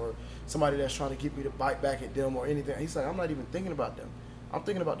artist or somebody that's trying to get me to bite back at them or anything. He's like, I'm not even thinking about them. I'm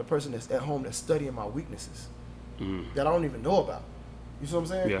thinking about the person that's at home that's studying my weaknesses that I don't even know about. You see what I'm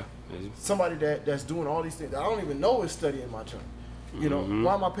saying? Yeah. Somebody that's doing all these things that I don't even know is studying my turn. You know,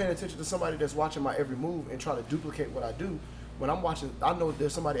 why am I paying attention to somebody that's watching my every move and trying to duplicate what I do when I'm watching? I know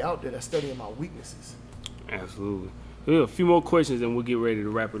there's somebody out there that's studying my weaknesses. Absolutely. We have a few more questions and we'll get ready to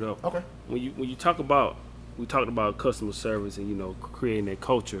wrap it up. Okay. When you talk about, we talked about customer service and, you know, creating that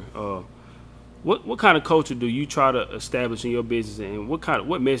culture. What kind of culture do you try to establish in your business and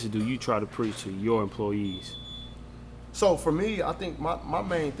what message do you try to preach to your employees? So for me, I think my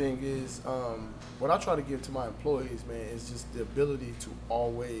main thing is what I try to give to my employees, man, is just the ability to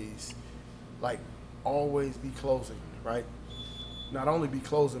always be closing, right? Not only be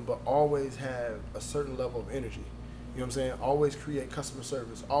closing, but always have a certain level of energy. You know what I'm saying? Always create customer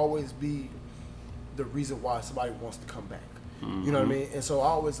service. Always be the reason why somebody wants to come back. You know what I mean? And so I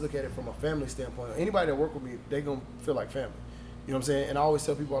always look at it from a family standpoint. Anybody that work with me, they gonna feel like family. You know what I'm saying? And I always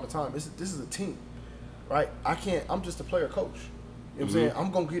tell people all the time, this is a team, right? I'm just a player coach. You know what I'm saying?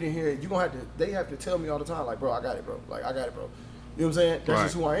 I'm gonna get in here. They have to tell me all the time, like, bro, I got it, bro. Like, I got it, bro. You know what I'm saying? That's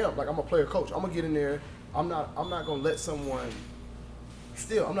just who I am. Like, I'm a player coach. I'm gonna get in there. I'm not gonna let someone.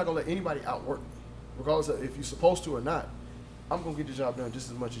 Still, I'm not gonna let anybody outwork me, regardless of if you're supposed to or not. I'm gonna get the job done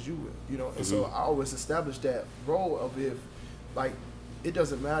just as much as you will, you know. And so I always establish that role of if, like, it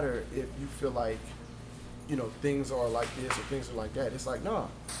doesn't matter if you feel like, you know, things are like this or things are like that. It's like, nah,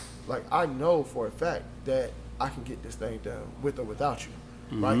 like I know for a fact that I can get this thing done with or without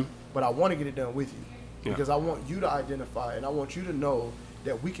you, right? But I want to get it done with you because I want you to identify and I want you to know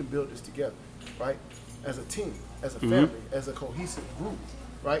that we can build this together, right? As a team, as a family, as a cohesive group,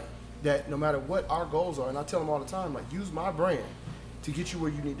 right? That no matter what our goals are, and I tell them all the time, like, use my brand to get you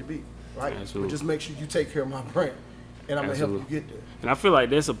where you need to be, right? Absolutely. But just make sure you take care of my brand, and I'm going to help you get there. And I feel like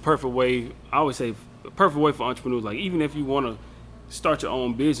that's a perfect way, I always say, a perfect way for entrepreneurs. Like, even if you want to start your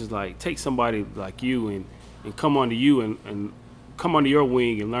own business, like, take somebody like you and come under you and come under your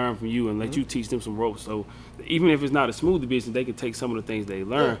wing and learn from you and let you teach them some ropes. So even if it's not a smoothie business, they can take some of the things they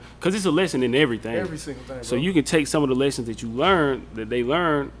learn because it's a lesson in everything. Every single thing, bro. So you can take some of the lessons that they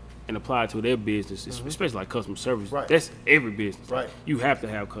learn and apply it to their business, especially like customer service. Right. That's every business. Right. You have to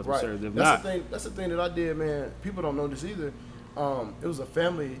have customer service. If that's the thing that I did, man. People don't know this either. It was a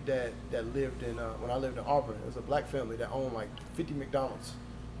family that lived in when I lived in Auburn. It was a black family that owned like 50 McDonald's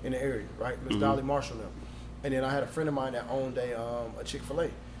in the area, right? Miss Dolly Marshall and them. And then I had a friend of mine that owned a Chick-fil-A.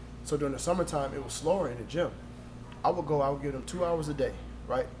 So during the summertime, it was slower in the gym. I would give them 2 hours a day,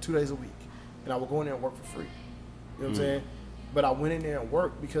 right? 2 days a week. And I would go in there and work for free. You know what I'm saying? But I went in there and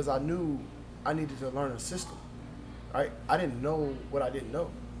worked because I knew I needed to learn a system, right? I didn't know what I didn't know.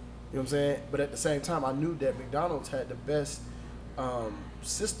 You know what I'm saying? But at the same time, I knew that McDonald's had the best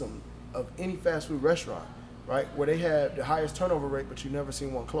system of any fast food restaurant, right? Where they have the highest turnover rate, but you never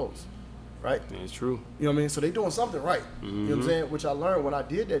seen one close, right? That's true. You know what I mean? So they doing something right. You know what I'm saying? Which I learned when I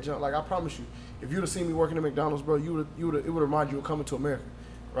did that jump. Like, I promise you, if you'd have seen me working at McDonald's, bro, it would remind you of coming to America,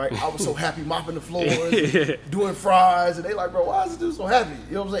 right? I was so happy mopping the floors, doing fries, and they like, bro, why is this dude so happy?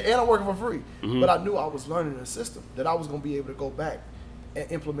 You know what I'm saying? And I'm working for free. But I knew I was learning a system that I was going to be able to go back and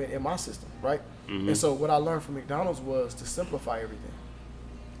implement in my system, right? And so what I learned from McDonald's was to simplify everything,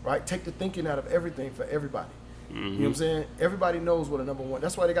 right? Take the thinking out of everything for everybody. You know what I'm saying? Everybody knows what a number one.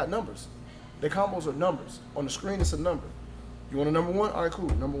 That's why they got numbers. Their combos are numbers. On the screen, it's a number. You want a number one? All right, cool,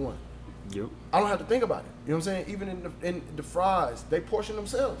 number one. Yep. I don't have to think about it. You know what I'm saying? Even in the fries, they portion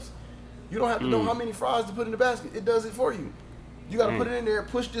themselves. You don't have to know how many fries to put in the basket. It does it for you. You got to put it in there,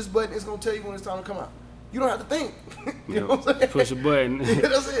 push this button. It's going to tell you when it's time to come out. You don't have to think. You know what I'm saying? Push a button. Yeah,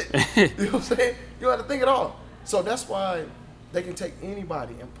 that's it. You know what I'm saying? You don't have to think at all. So that's why they can take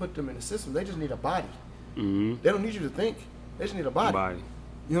anybody and put them in the system. They just need a body. They don't need you to think. They just need a body.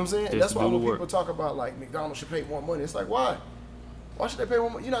 You know what I'm saying? Just that's why when work. people talk about like McDonald's should pay more money, it's like, why? Why should they pay more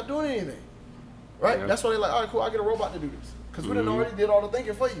money? You're not doing anything. Right? Yeah. That's why they're like, all right, cool, I'll get a robot to do this. Because we done already did all the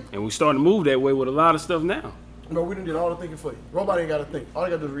thinking for you. And we starting to move that way with a lot of stuff now. No, we done did all the thinking for you. Robot ain't got to think. All they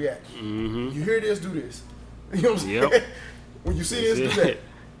got to do is react. You hear this, do this. You know what I'm saying? When you see this, do that.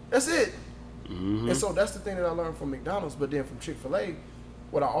 That's it. And so that's the thing that I learned from McDonald's, but then from Chick-fil-A,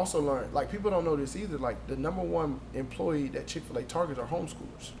 what I also learned, like people don't know this either, like the number one employee that Chick-fil-A targets are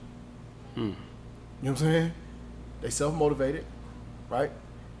homeschoolers. You know what I'm saying? They self-motivated, right?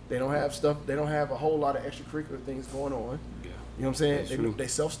 They don't have stuff, they don't have a whole lot of extracurricular things going on. Yeah. You know what I'm saying? They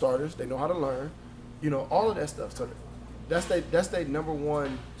self-starters, they know how to learn, you know, all of that stuff. So that's their number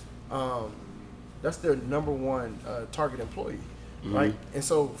one, target employee, right? And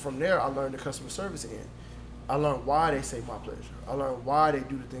so from there, I learned the customer service end. I learned why they say my pleasure. I learned why they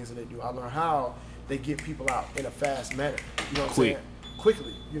do the things that they do. I learned how they get people out in a fast manner. You know what I'm saying?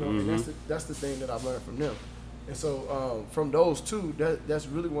 Quickly. You know, and that's the thing that I've learned from them. And so from those two, that's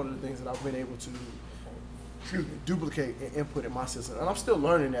really one of the things that I've been able to duplicate and input in my system. And I'm still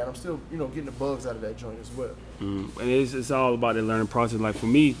learning that. I'm still, you know, getting the bugs out of that joint as well. And it's all about the learning process. Like for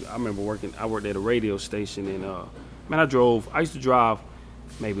me, I remember I worked at a radio station, and I used to drive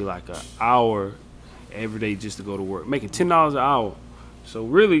maybe like an hour every day just to go to work, making $10 an hour. So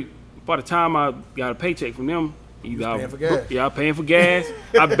really, by the time I got a paycheck from them, either I was paying for gas.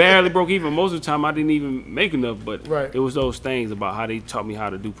 I barely broke even. Most of the time, I didn't even make enough. But it was those things about how they taught me how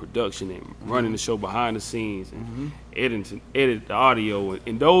to do production and running the show behind the scenes and edit the audio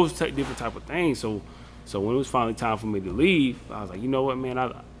and those different type of things. So when it was finally time for me to leave, I was like, you know what, man,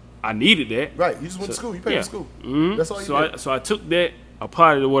 I needed that. Right, you just went to school. You paid for school. That's all you did. So I took that,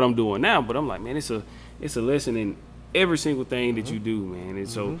 applied it to what I'm doing now. But I'm like, man, it's a lesson in every single thing that you do, man. And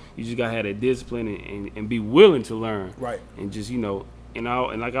so you just gotta have that discipline and be willing to learn. Right. And just, you know, and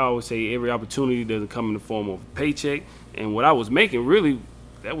like I always say, every opportunity doesn't come in the form of a paycheck. And what I was making, really,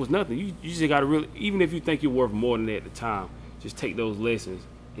 that was nothing. You just gotta really, even if you think you're worth more than that at the time, just take those lessons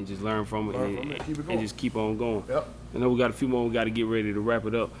and just learn from it, and just keep on going. Yep. I know we got a few more. We got to get ready to wrap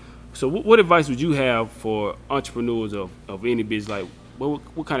it up. So what advice would you have for entrepreneurs of any business? Like,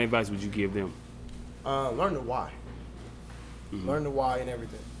 what kind of advice would you give them? Learn the why. Learn the why in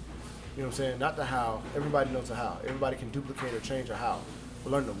everything. You know what I'm saying? Not the how. Everybody knows the how. Everybody can duplicate or change a how.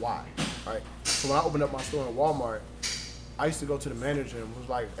 But learn the why, right? So when I opened up my store in Walmart, I used to go to the manager and was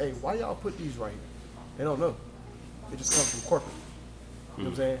like, hey, why y'all put these right here? They don't know. It just comes from corporate. You know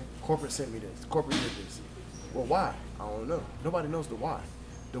what I'm saying? Corporate sent me this. Corporate did this. Well, why? I don't know. Nobody knows the why.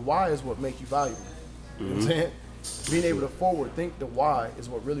 The why is what makes you valuable. You know what I'm saying? Being able to forward think the why is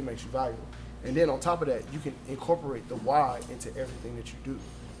what really makes you valuable. And then on top of that, you can incorporate the why into everything that you do. You know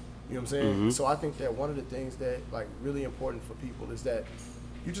what I'm saying? So I think that one of the things that like really important for people is that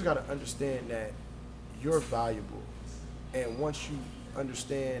you just got to understand that you're valuable. And once you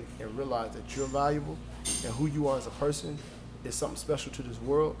understand and realize that you're valuable and who you are as a person is something special to this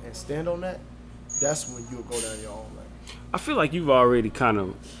world and stand on that, that's when you'll go down your own lane. I feel like you've already kind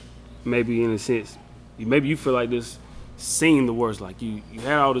of, maybe in a sense, maybe you feel like this, seen the worst. Like you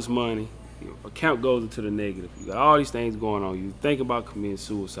had all this money, your account goes into the negative. You got all these things going on. You think about committing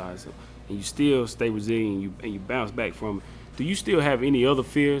suicide, and you still stay resilient and you bounce back from it. Do you still have any other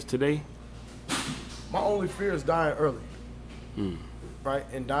fears today? My only fear is dying early, right?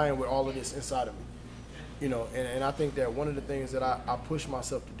 And dying with all of this inside of me. You know, and I think that one of the things that I push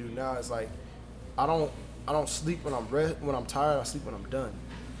myself to do now is like, I don't sleep when I'm tired. I sleep when I'm done.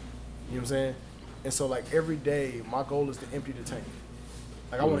 You know what I'm saying? And so like every day, my goal is to empty the tank.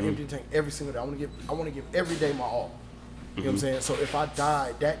 Like I want to empty the tank every single day. I want to give every day my all. You know what I'm saying? So if I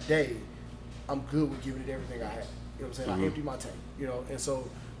die that day, I'm good with giving it everything I have. You know what I'm saying? I empty my tank. You know, and so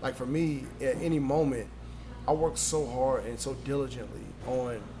like for me, at any moment, I work so hard and so diligently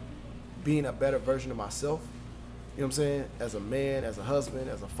on being a better version of myself. You know what I'm saying? As a man, as a husband,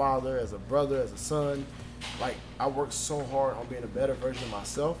 as a father, as a brother, as a son. Like I work so hard on being a better version of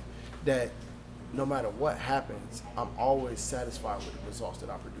myself that no matter what happens, I'm always satisfied with the results that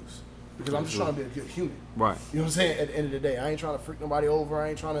I produce. Because I'm just trying to be a good human. Right. You know what I'm saying? At the end of the day, I ain't trying to freak nobody over.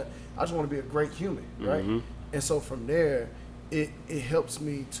 I just want to be a great human, right? And so from there, it helps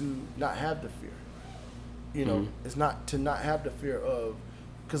me to not have the fear. You know, it's not to not have the fear of,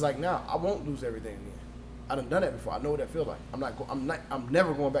 because like now, I won't lose everything again. I done that before. I know what that feels like. I'm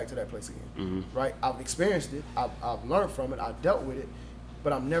never going back to that place again, right? I've experienced it. I've learned from it. I've dealt with it,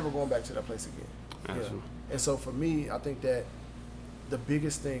 but I'm never going back to that place again. Yeah. And so for me, I think that the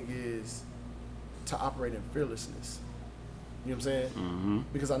biggest thing is to operate in fearlessness. You know what I'm saying?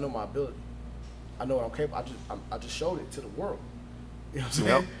 Because I know my ability. I know what I'm capable. I just showed it to the world. You know what I'm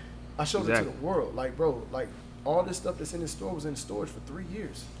saying? I showed it to the world. Like, bro, like all this stuff that's in the store was in storage for 3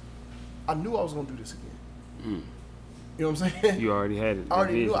 years. I knew I was gonna do this again. You know what I'm saying? You already had it. I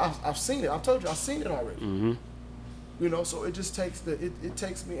already knew. I've seen it. I told you, I've seen it already. You know, so it just takes it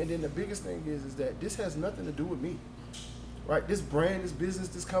takes me, and then the biggest thing is that this has nothing to do with me, right? This brand, this business,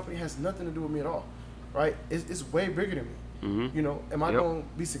 this company has nothing to do with me at all, right? It's way bigger than me. You know, am I going to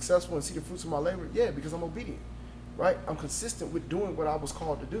be successful and see the fruits of my labor? Yeah, because I'm obedient, right? I'm consistent with doing what I was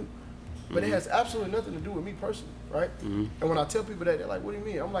called to do, but it has absolutely nothing to do with me personally, right? And when I tell people that, they're like, "What do you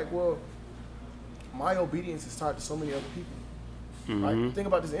mean?" I'm like, "Well, my obedience is tied to so many other people." Right? Think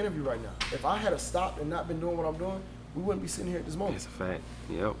about this interview right now. If I had stopped and not been doing what I'm doing, we wouldn't be sitting here at this moment. That's a fact.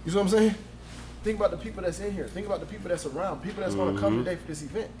 Yep. You see what I'm saying? Think about the people that's in here. Think about the people that's around. People that's going to come today for this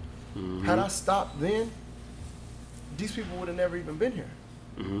event. Had I stopped then, these people would have never even been here.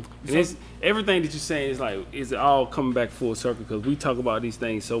 And it's everything that you're saying is all coming back full circle, because we talk about these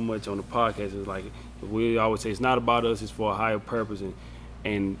things so much on the podcast. It's like we always say, it's not about us; it's for a higher purpose.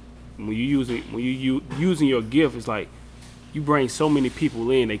 And when you using your gift, it's like you bring so many people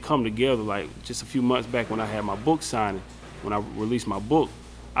in. They come together. Like just a few months back when I had my book signing, when I released my book,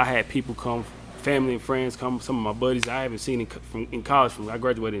 I had people come, family and friends come. Some of my buddies I haven't seen in college. I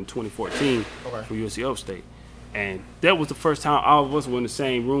graduated in 2014 from USC Upstate. And that was the first time all of us were in the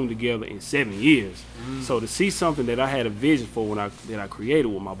same room together in 7 years. So to see something that I had a vision for that I created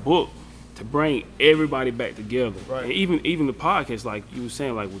with my book, to bring everybody back together. Right. And even the podcast, like you were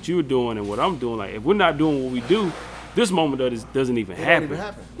saying, like what you were doing and what I'm doing, like if we're not doing what we do, this moment doesn't even happen. It don't even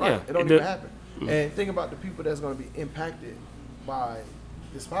happen. Right. Yeah, it don't even happen. And think about the people that's going to be impacted by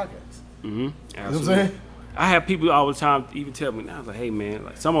this podcast. Absolutely. You know what I'm saying? I have people all the time even tell me now, like, hey man,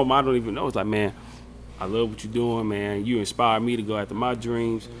 like some of them I don't even know. It's like, man, I love what you're doing, man. You inspire me to go after my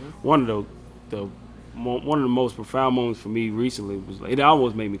dreams. One of the most profound moments for me recently was, it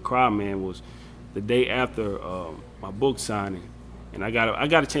almost made me cry, man, was the day after my book signing, and I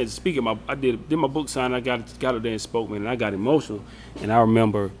got a chance to speak at I did my book signing. I got up there and spoke, man, and I got emotional. And I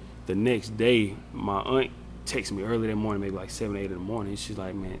remember the next day, my aunt texted me early that morning, maybe like 7, 8 in the morning. She's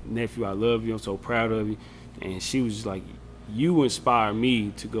like, man, nephew, I love you. I'm so proud of you. And she was just like, you inspired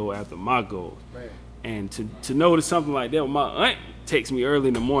me to go after my goals. Man. And to know that something like that, when my aunt texts me early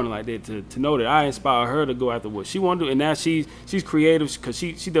in the morning like that, to know that I inspire her to go after what she want to do. And now she's creative, because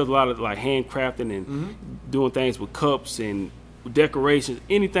she does a lot of like handcrafting and doing things with cups and decorations,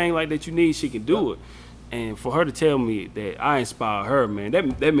 anything like that you need, she can do it. And for her to tell me that I inspire her, man,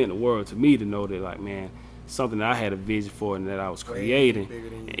 that meant the world to me, to know that, like, man, something that I had a vision for and that I was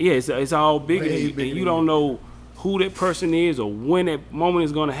creating. Yeah, it's all bigger than you. And you don't know who that person is or when that moment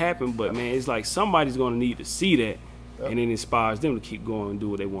is going to happen, but man, it's like somebody's going to need to see that, and it inspires them to keep going and do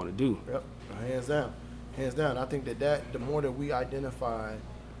what they want to do. Hands down. I think that the more that we identify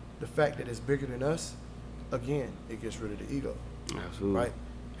the fact that it's bigger than us, again, it gets rid of the ego. Absolutely. Right?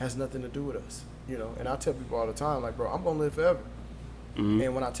 Has nothing to do with us, you know. And I tell people all the time, like, bro, I'm gonna live forever.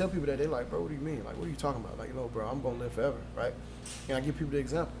 And when I tell people that, they're like, bro, what do you mean? Like, what are you talking about? Like, you know, bro, I'm gonna live forever, right? And I give people the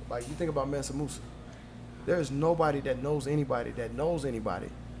example. Like, you think about Mansa Musa. There is nobody that knows anybody that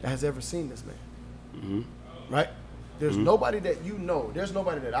has ever seen this man. Right? There's nobody that you know, there's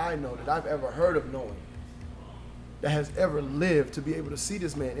nobody that I know that I've ever heard of knowing that has ever lived to be able to see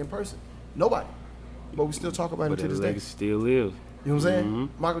this man in person. Nobody. But we still talk about him to this day. Still lives. You know what I'm saying?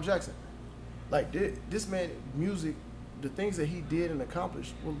 Michael Jackson. Like, this man, music the things that he did and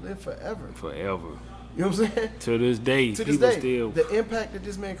accomplished will live forever. Forever. You know what I'm saying? To this day, To this people day, still. the impact that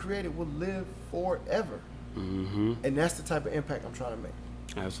this man created will live forever. Mm-hmm. And that's the type of impact I'm trying to make.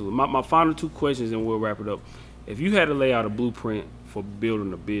 Absolutely. My final 2 questions, and we'll wrap it up. If you had to lay out a blueprint for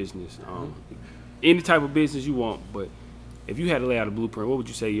building a business, any type of business you want, but if you had to lay out a blueprint, what would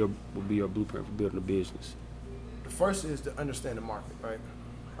you say would be your blueprint for building a business? The first is to understand the market, right?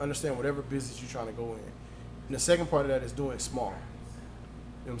 Understand whatever business you're trying to go in. And the second part of that is doing it small.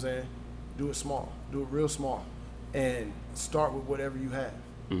 You know what I'm saying? Do it small. Do it real small. And start with whatever you have.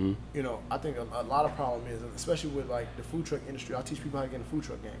 Mm-hmm. You know, I think a lot of problem is, especially with like the food truck industry, I teach people how to get in the food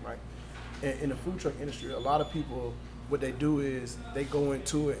truck game, right? And in the food truck industry, a lot of people, what they do is they go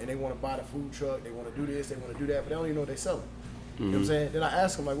into it and they want to buy the food truck, they want to do this, they want to do that, but they don't even know what they're selling. You know what I'm saying? Then I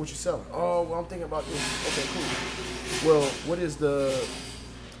ask them, like, what you selling? Oh, well, I'm thinking about this. Okay, cool. Well, what is the,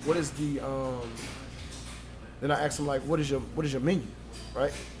 then I ask them, like, what is your menu,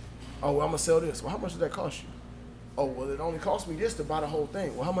 right? Oh, well, I'm going to sell this. Well, how much does that cost you? Oh, well, it only cost me this to buy the whole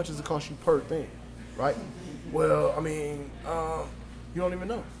thing. Well, how much does it cost you per thing, right? Well, I mean, you don't even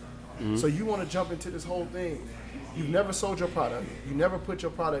know. Mm-hmm. So you want to jump into this whole thing. You've never sold your product. You never put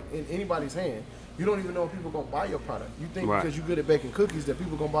your product in anybody's hand. You don't even know if people are going to buy your product. You think because you're good at baking cookies that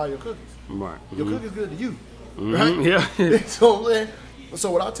people are going to buy your cookies. Right. Your cookies good to you, Mm-hmm. right? Yeah.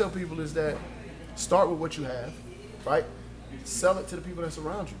 So what I tell people is that start with what you have, right? Sell it to the people that's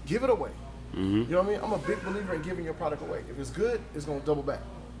around you. Give it away. Mm-hmm. You know what I mean? I'm a big believer in giving your product away. If it's good, it's going to double back.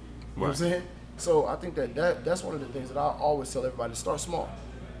 You know what I'm saying? So I think that's one of the things that I always tell everybody. Start small.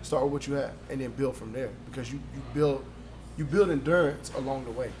 Start with what you have and then build from there, because you build endurance along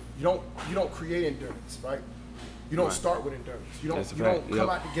the way. You don't create endurance, right? You don't start with endurance. You don't come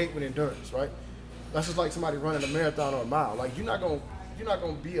out the gate with endurance, right? That's just like somebody running a marathon or a mile. Like you're not gonna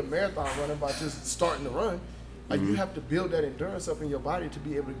be a marathon runner by just starting to run. Like you have to build that endurance up in your body to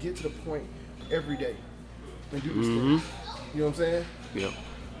be able to get to the point every day and do this thing. You know what I'm saying? Yep.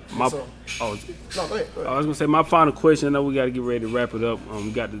 No, go ahead. I was gonna say my final question. I know we got to get ready to wrap it up.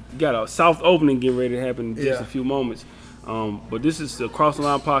 We got a South opening getting ready to happen in just a few moments. But this is the Cross the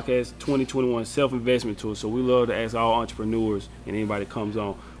Line Podcast 2021 Self-Investment Tour. So we love to ask all entrepreneurs and anybody that comes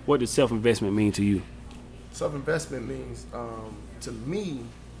on, what does self-investment mean to you? Self-investment means, to me,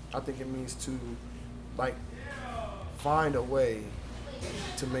 I think it means to like find a way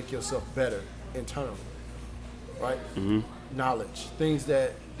to make yourself better internally, right? Mm-hmm. Knowledge, things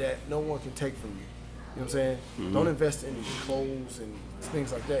that no one can take from you. You know what I'm saying? Mm-hmm. Don't invest in clothes and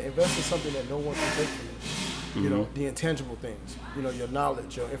things like that. Invest in something that no one can take from you. Mm-hmm. You know, the intangible things. You know, your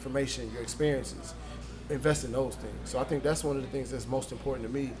knowledge, your information, your experiences. Invest in those things. So I think that's one of the things that's most important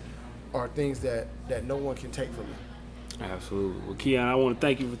to me, are things that no one can take from you. Absolutely. Well, Keon, I want to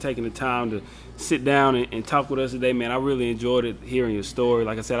thank you for taking the time to sit down and talk with us today, man. I really enjoyed it, hearing your story.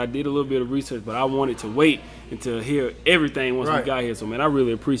 Like I said, I did a little bit of research, but I wanted to wait until hear everything once we got here. So, man, I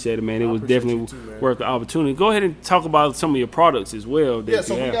really appreciate it, man. It was definitely worth the opportunity. Go ahead and talk about some of your products as well. Yeah,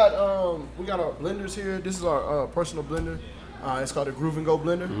 so we got our blenders here. This is our personal blender. It's called a Groove and Go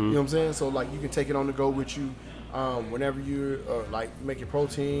blender. Mm-hmm. You know what I'm saying? So, like, you can take it on the go with you. Whenever you're making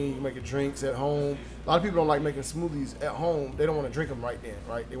protein, you making drinks at home. A lot of people don't like making smoothies at home. They don't want to drink them right then,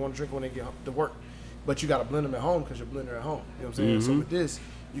 right? They want to drink when they get to work. But you got to blend them at home because you're blending at home. You know what I'm saying? Mm-hmm. So with this,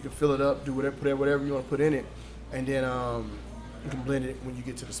 you can fill it up, do whatever, put whatever you want to put in it, and then you can blend it when you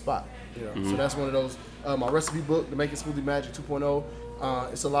get to the spot. You know, so that's one of those. My recipe book, The Making Smoothie Magic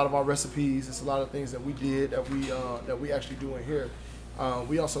 2.0. It's a lot of our recipes. It's a lot of things that we did that we actually do in here.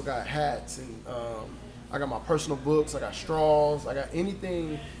 We also got hats and. I got my personal books. I got straws. I got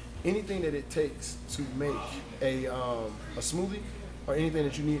anything that it takes to make a smoothie or anything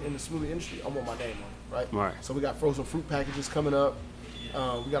that you need in the smoothie industry. I want my name on it, right? So we got frozen fruit packages coming up.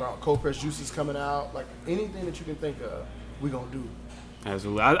 We got our cold pressed juices coming out. Like anything that you can think of, we gonna do.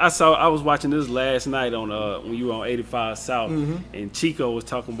 Absolutely. I was watching this last night on when you were on 85 South, and Chico was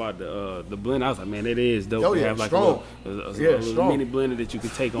talking about the blend. I was like, man, it is dope. Oh, yeah, have like strong. a little mini blender that you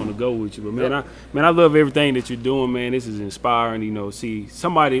can take on the go with you. But man, I love everything that you're doing, man. This is inspiring. You know, see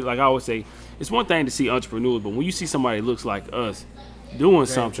somebody, like I always say, it's one thing to see entrepreneurs, but when you see somebody that looks like us doing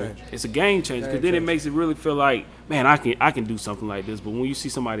something, it's a game changer, because then it makes it really feel like, man, I can do something like this. But when you see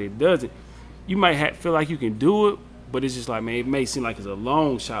somebody that doesn't, you might feel like you can do it. But it's just like, man, it may seem like it's a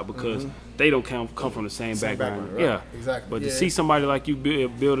long shot because they don't come from the same background. Right? Yeah, exactly. But to see somebody like you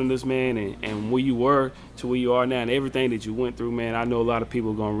building this, man, and where you were to where you are now, and everything that you went through, man, I know a lot of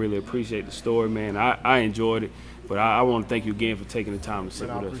people are gonna really appreciate the story, man. I enjoyed it. But I want to thank you again for taking the time to sit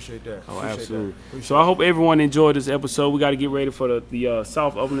Man, with I us. appreciate that. Oh, Appreciate absolutely. that. So I hope everyone enjoyed this episode. We got to get ready for the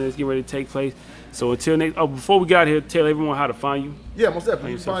soft opening that's getting ready to take place. So until next, before we got here, tell everyone how to find you. Yeah, most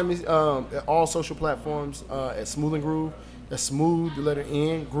definitely. You can find me at all social platforms at Smooth and Groove. That's Smooth, the letter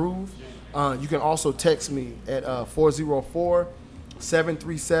N, Groove. You can also text me at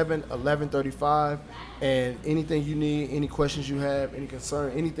 404-737-1135. And anything you need, any questions you have, any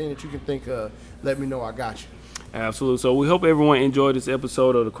concern, anything that you can think of, let me know. I got you. Absolutely. So we hope everyone enjoyed this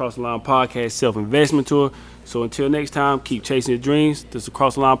episode of the Cross the Line Podcast Self-Investment Tour. So until next time, keep chasing your dreams. This is the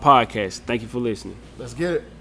Cross the Line Podcast. Thank you for listening. Let's get it.